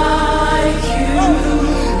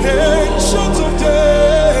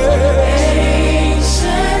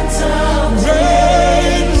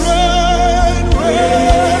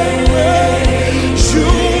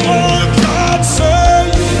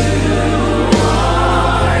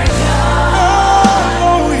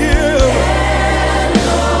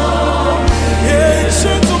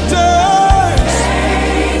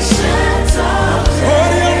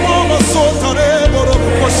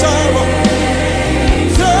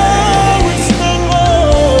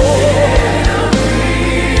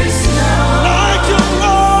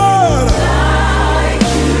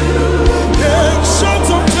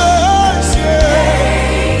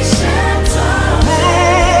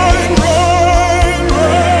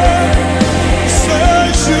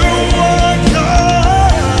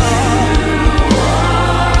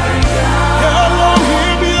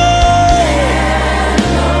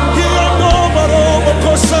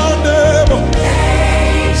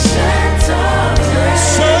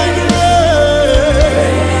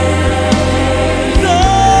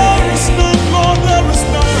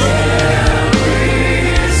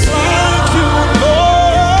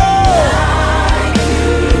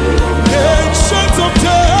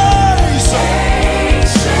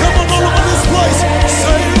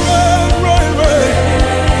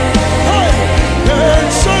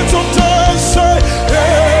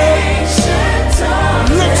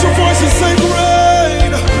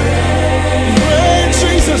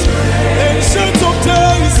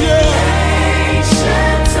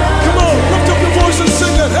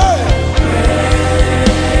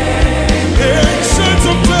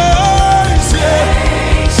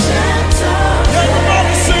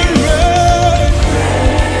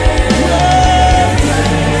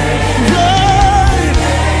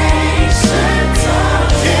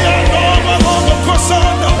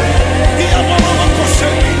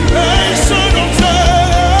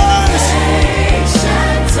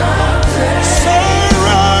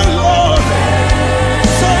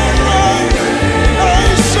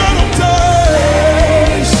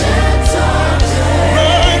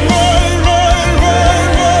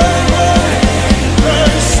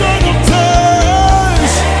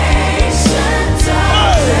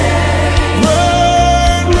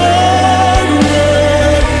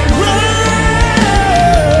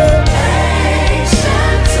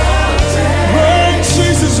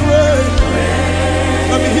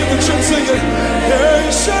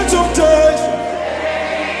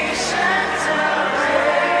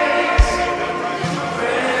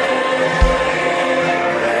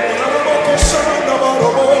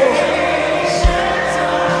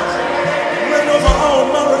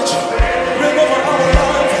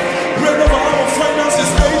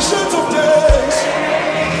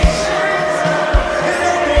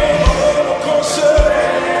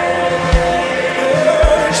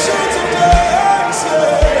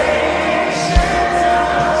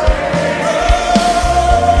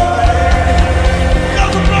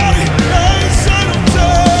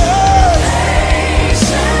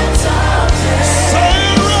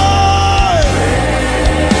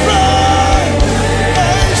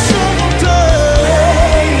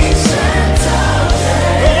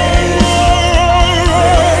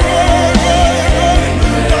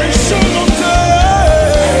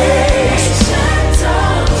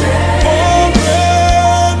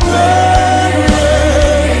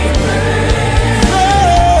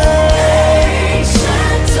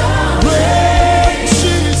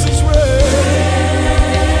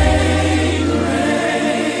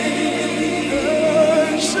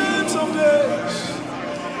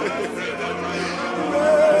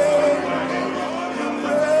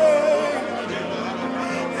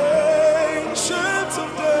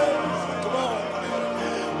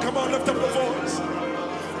 on, lift up your voice.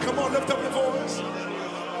 Come on, lift up your voice.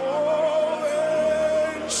 Oh,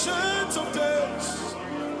 ancient of days.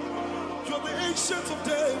 You're the ancient of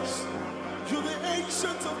days. You're the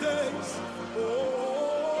ancient of days.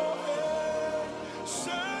 Oh,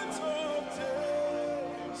 ancient of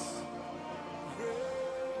days.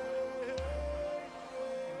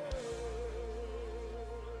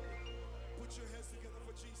 Put your hands together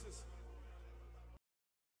for Jesus.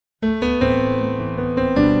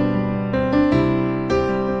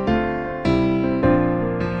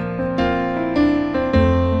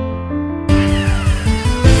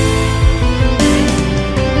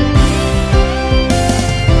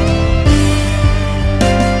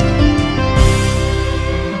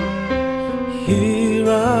 Here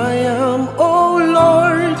I am, oh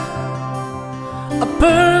Lord, a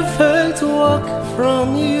perfect walk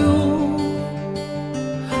from you.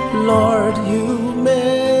 Lord, you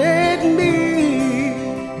made me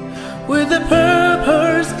with a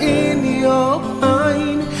purpose in your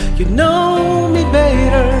mind. You know me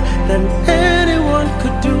better than anyone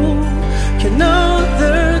could do.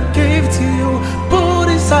 Another gave to you, put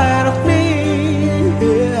inside of me.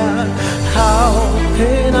 Yeah. How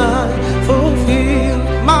can I fulfill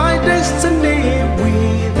my destiny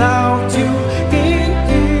without you in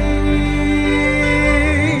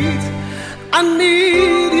it? I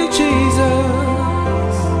need you,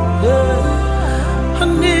 Jesus. Yeah. I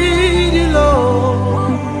need you,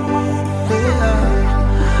 Lord. Yeah.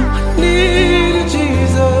 I need you,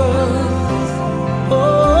 Jesus.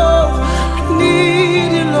 Oh, I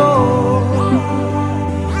need you, Lord.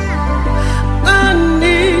 I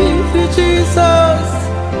need you, Jesus.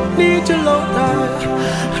 Need you, Lord.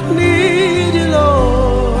 I need you,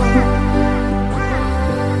 Lord.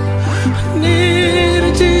 I need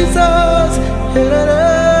you, Jesus. I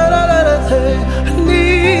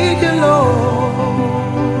need you, Lord.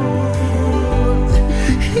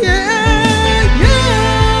 Yeah, yeah.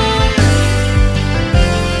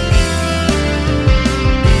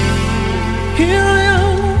 Here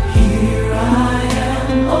I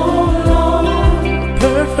am, oh Lord,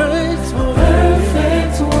 perfect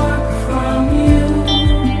work from you.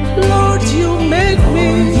 Lord, you make me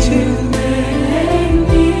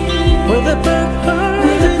with a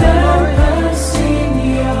purpose in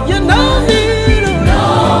you. You know me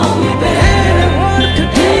better than anyone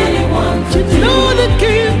could do. You know the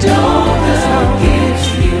gift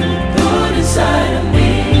you put inside of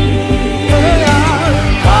me.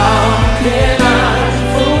 How can I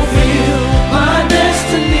fulfill my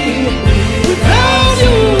destiny without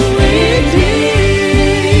you?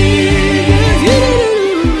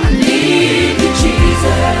 I need you,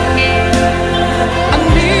 Jesus. I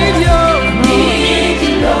need you,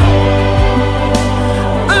 Lord.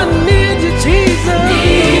 I need you, Jesus.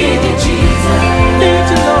 Need you, Jesus. Need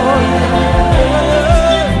you, Lord.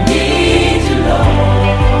 Need you, Lord.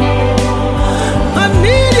 I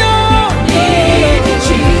need you. Need you,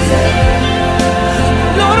 Jesus.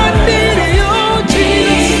 Lord, I need you,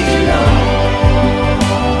 Jesus.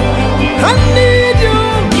 I need you.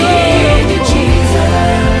 Need you, Jesus.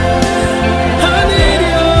 I need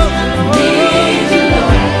you. Need you,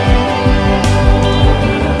 Lord.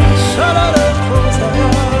 Shut up,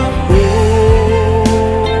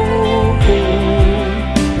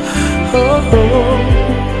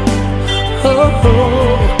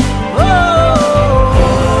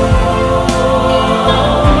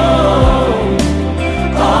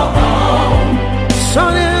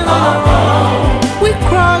 we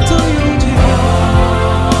cry to you, Jesus.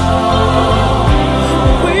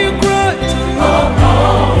 We cry to you.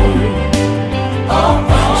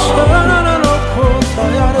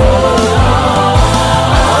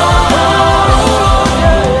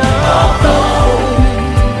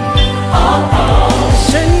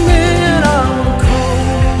 Send me and I will come.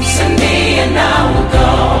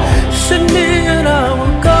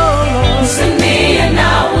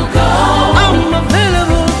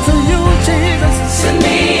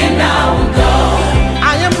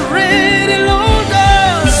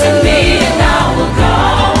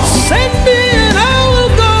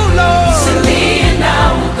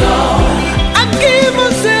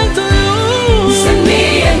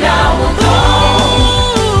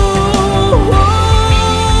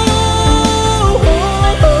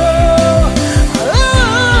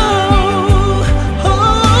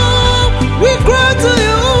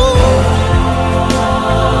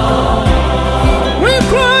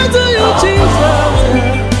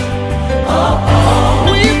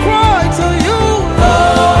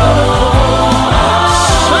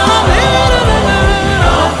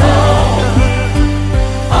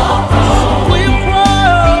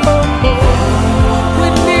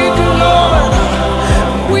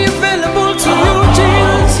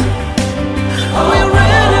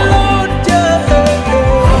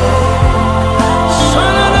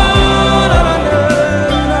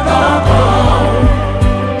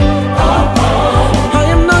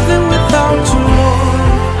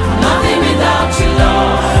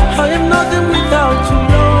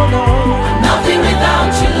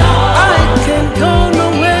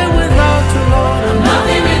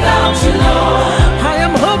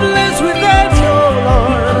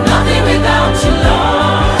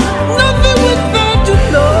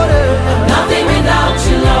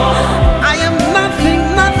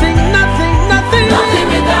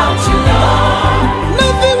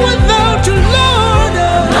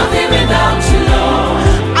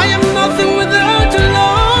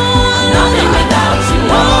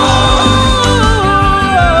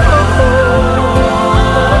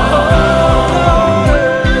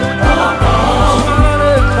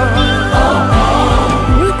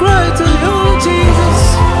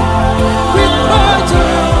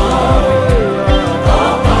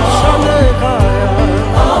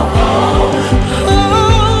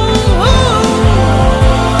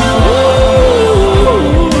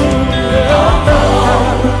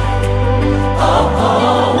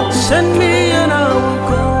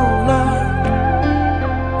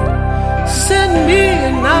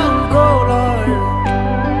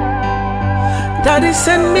 Daddy,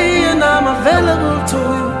 send me and I'm available to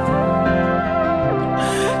you.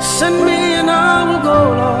 Send me and I will go,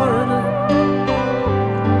 Lord.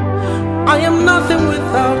 I am nothing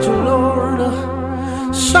without you, Lord.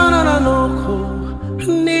 Shananoko, I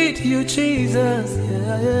need you, Jesus.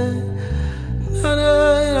 Yeah, yeah.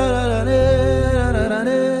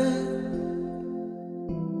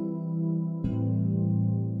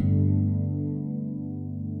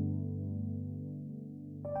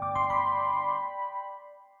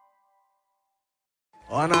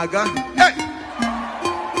 Onaga, hey!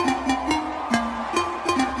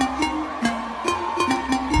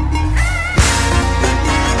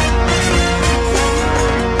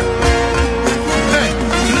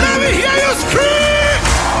 Let me hear you scream!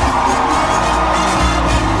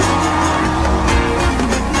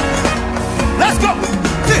 Let's go!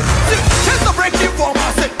 Chase the breaking for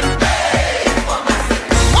my sake.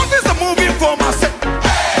 What is the moving for my sake?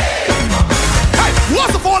 Hey,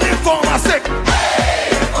 what's the falling for my sake?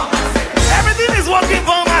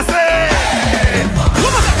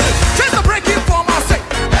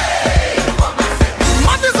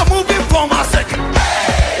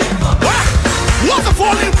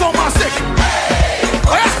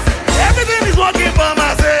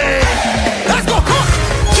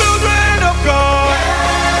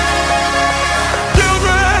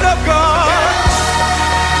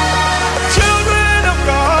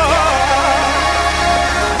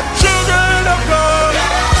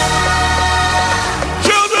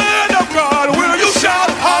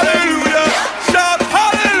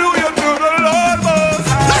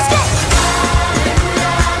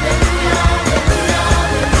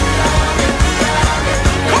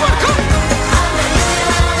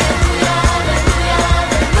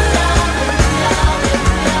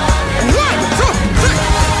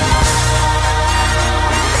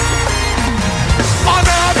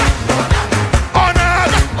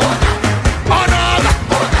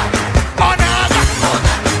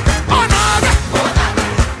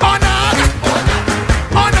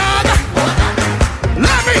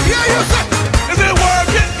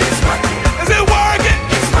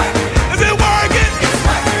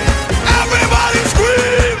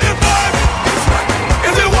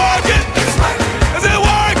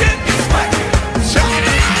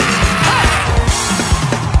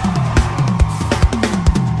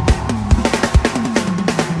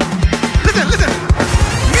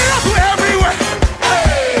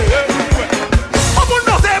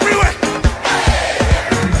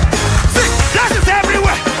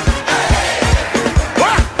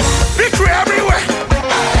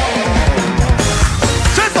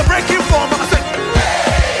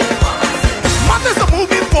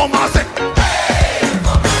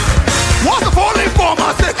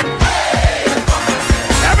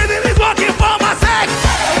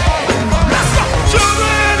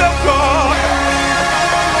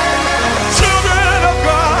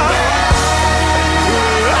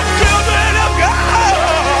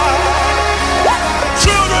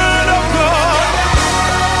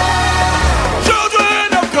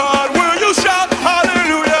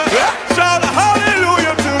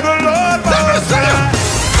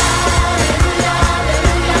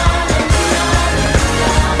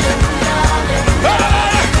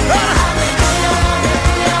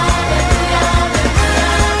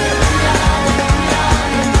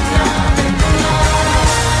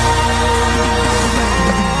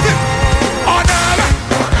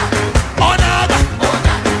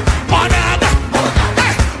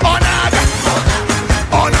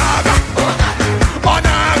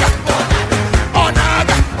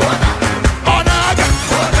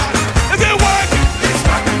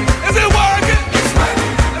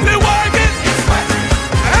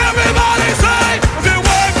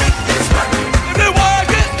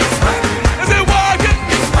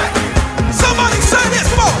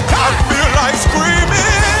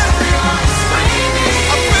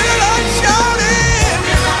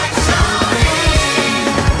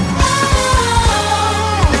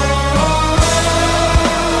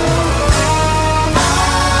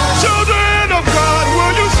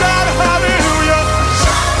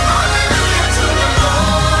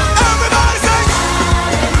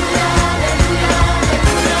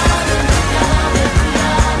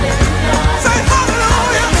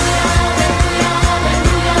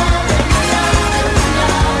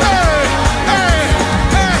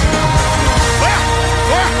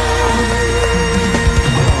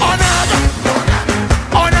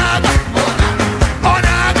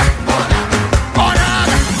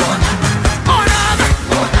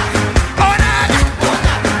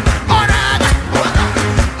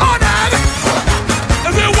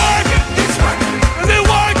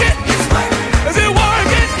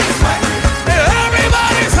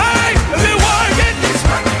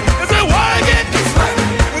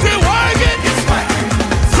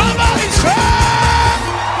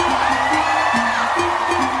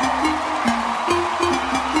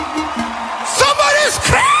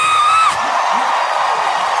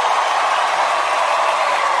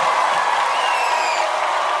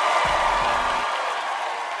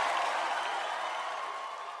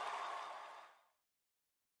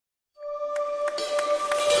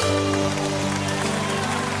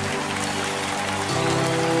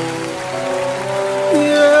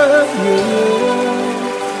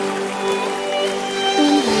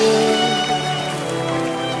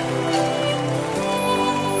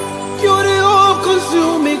 You're the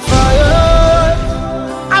all-consuming fire.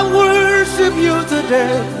 I worship you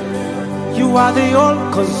today. You are the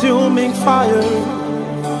all-consuming fire.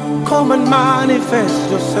 Come and manifest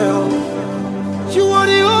yourself. You are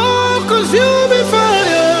the all-consuming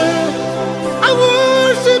fire. I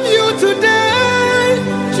worship you today.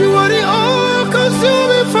 You are the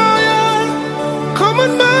all-consuming fire. Come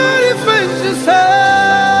and manifest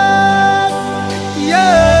yourself.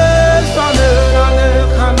 Yes,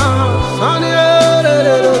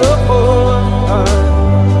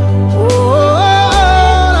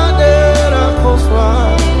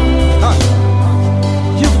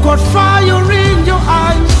 you've got fire in your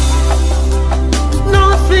eyes.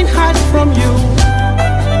 Nothing hides from you.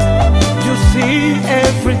 You see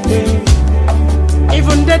everything,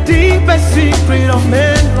 even the deepest secret of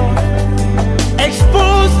men, Lord.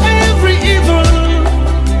 Expose every evil,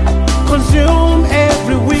 consume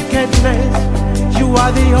every wickedness. You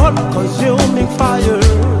are the all-consuming fire.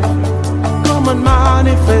 Come and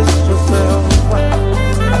manifest yourself.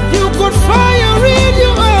 You got fire in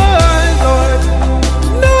your eyes, Lord.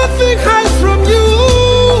 Nothing hides from you.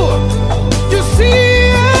 You see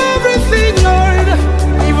everything, Lord.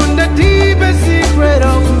 Even the deepest secret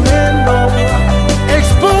of men, Lord.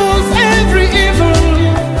 Expose every evil,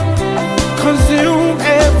 consume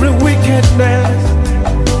every wickedness.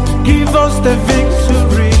 Give us the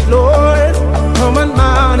victory, Lord. Come and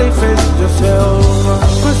manifest yourself.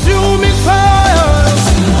 Consuming fire.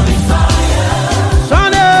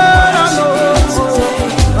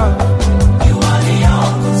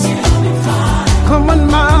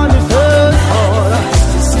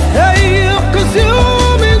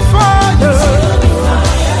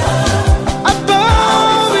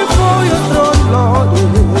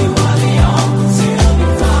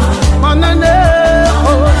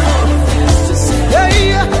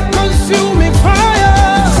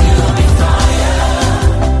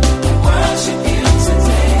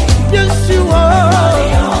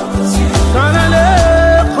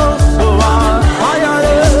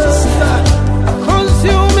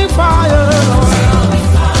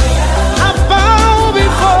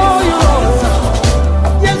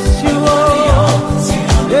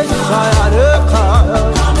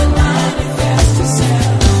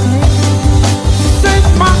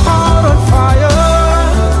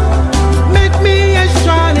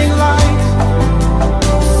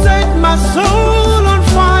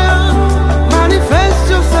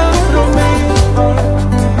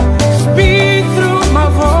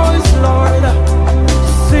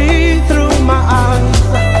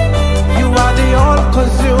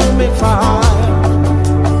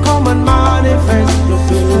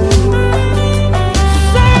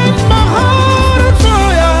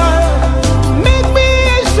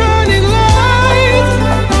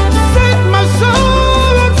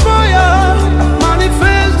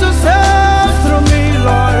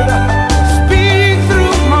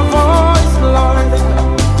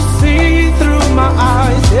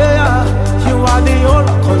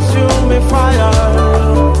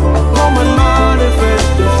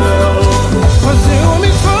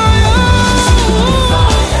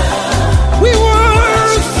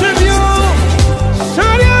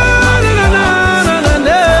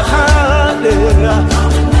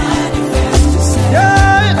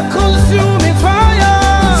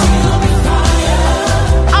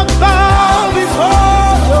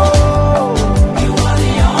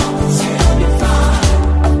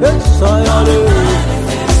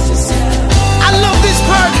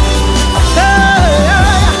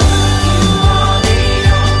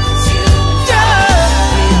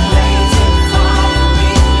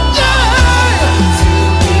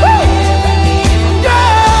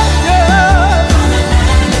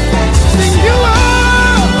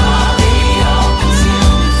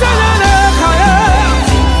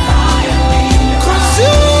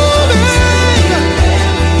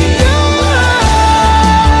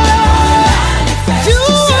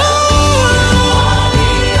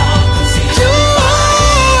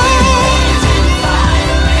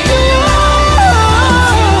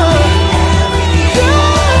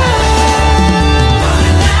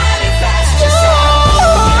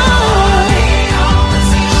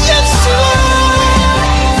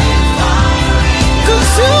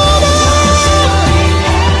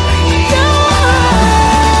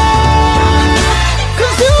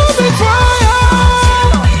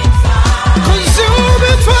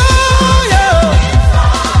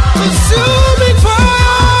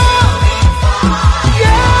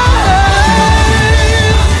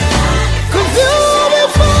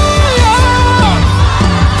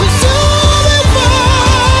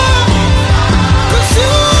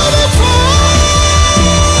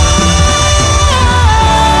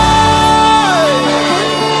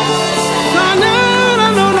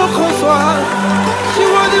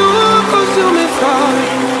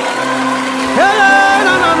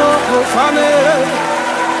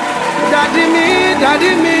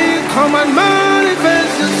 Come and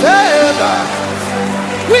manifest yourself.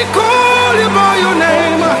 We call you by your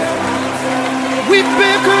name. We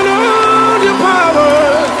beckon on your power.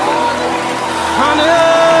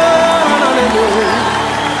 Hallelujah.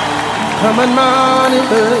 Come and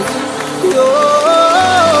manifest yourself.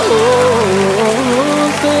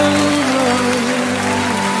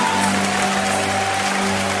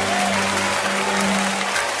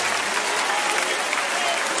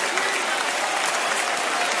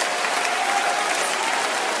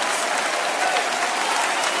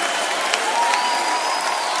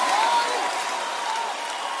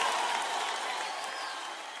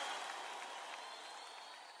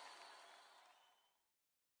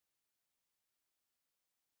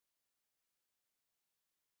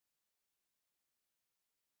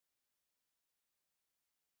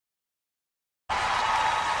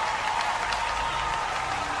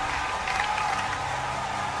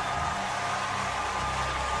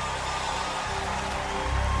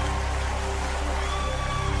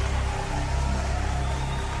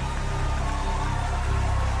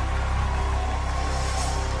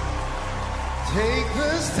 Take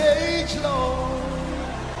the stage, Lord,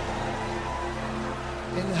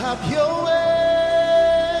 and have your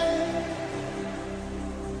way.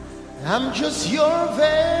 I'm just your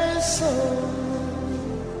vessel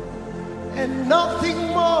and nothing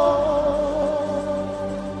more.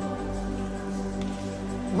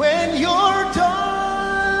 When you're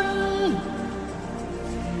done,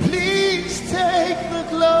 please take the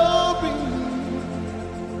glory.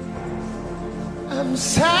 I'm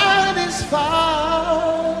satisfied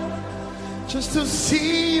just to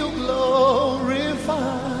see you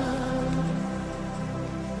glorified.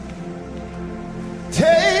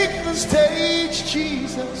 Take the stage,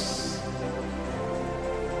 Jesus,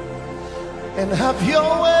 and have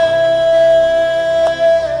your way.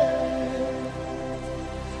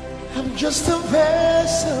 I'm just a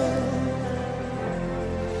vessel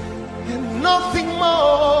and nothing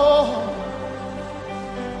more.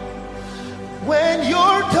 When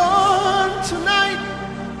you're done tonight,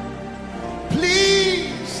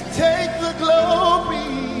 please take the glory.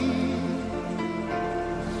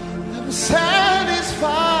 I'm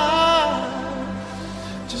satisfied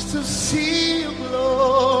just to see you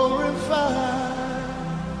glorified.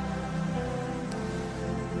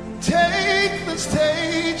 Take the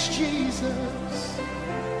stage, Jesus,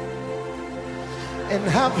 and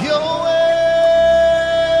have your way.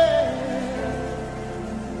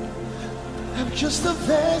 I'm just a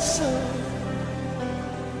vessel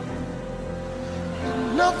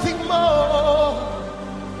and nothing more.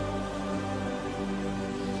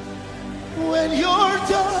 When you're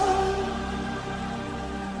done,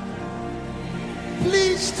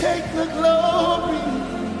 please take the glory.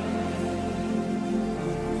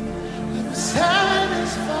 I'm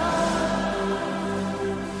satisfied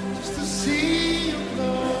just to see you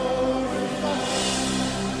glorified.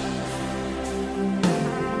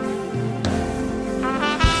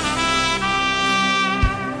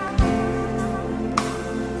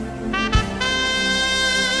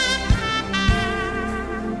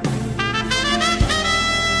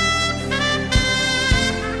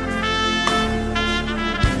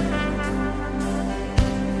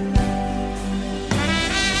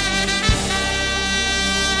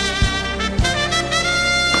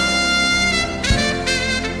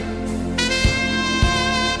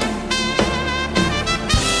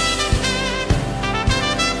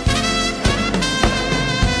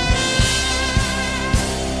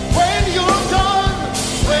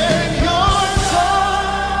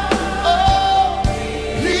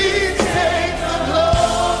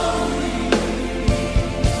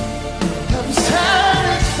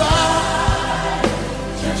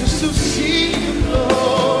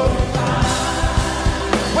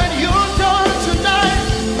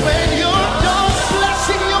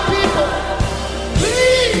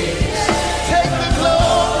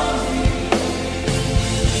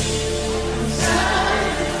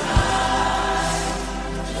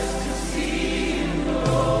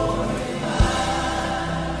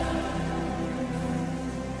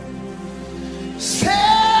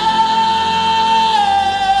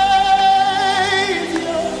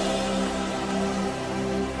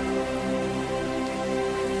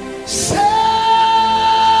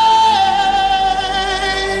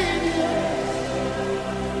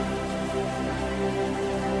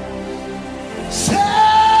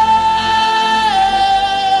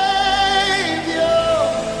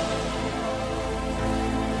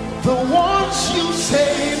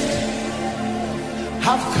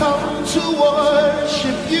 have come to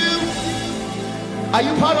worship you. Are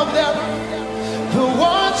you part of them? The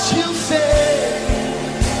ones you say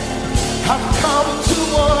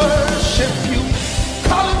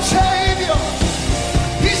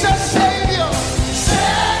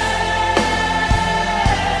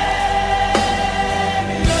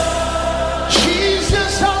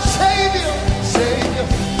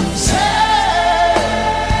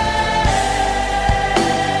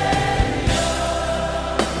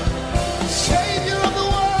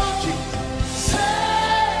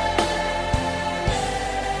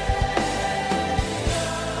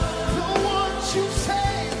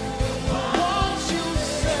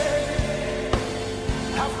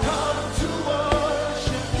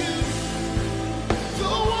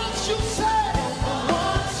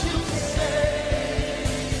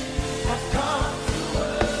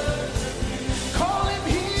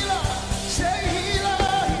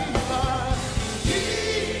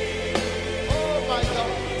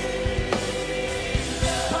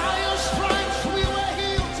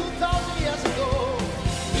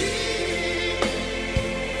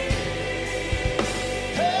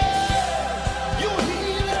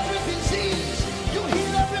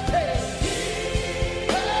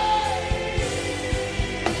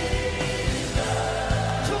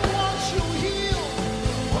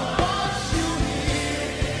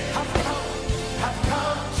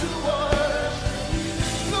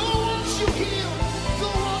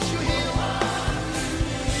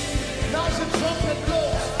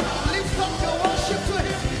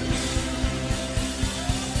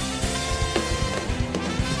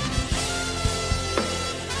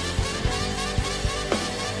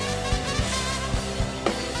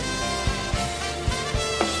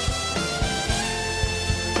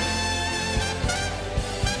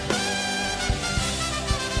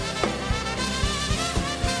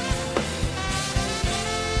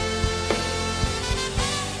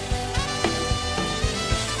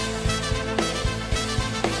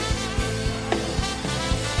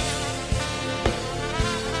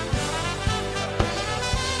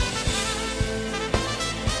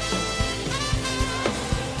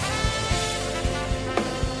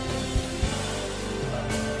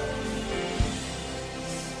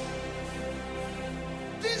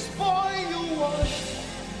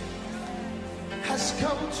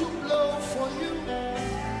come to blow for you.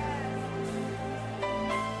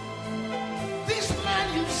 This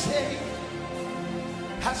man you saved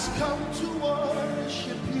has come to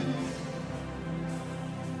worship you.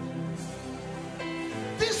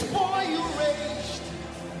 This boy you raised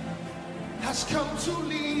has come to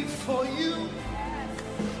live for you.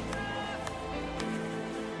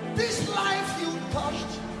 This life you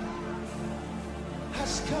touched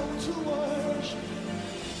has come to worship.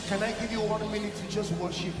 Can I give you 1 minute to just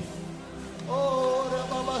worship? Oh,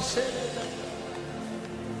 Rababa said,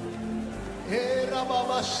 Hey,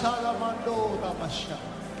 Rababa Salamando Rabasha.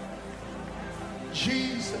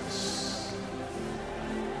 Jesus,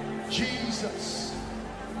 Jesus,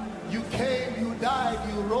 you came, you died,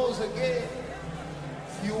 you rose again.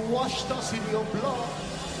 You washed us in your blood.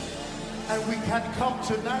 And we can come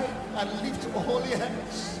tonight and lift holy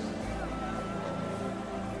hands.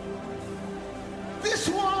 These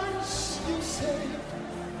ones you saved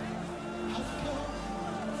have come.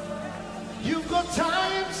 You've got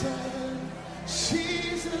times and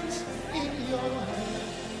seasons in your hands.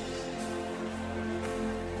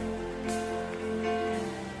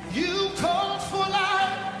 You called for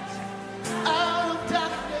light out of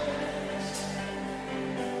darkness.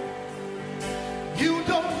 You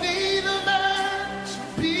don't need a man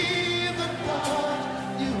to be the God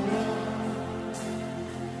you are,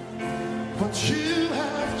 but you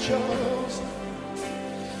have chosen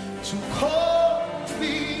to call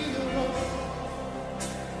me your own.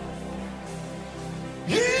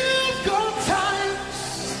 You've got times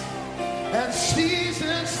and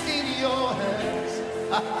seasons in your hands.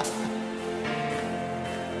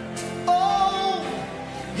 Oh,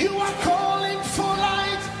 you are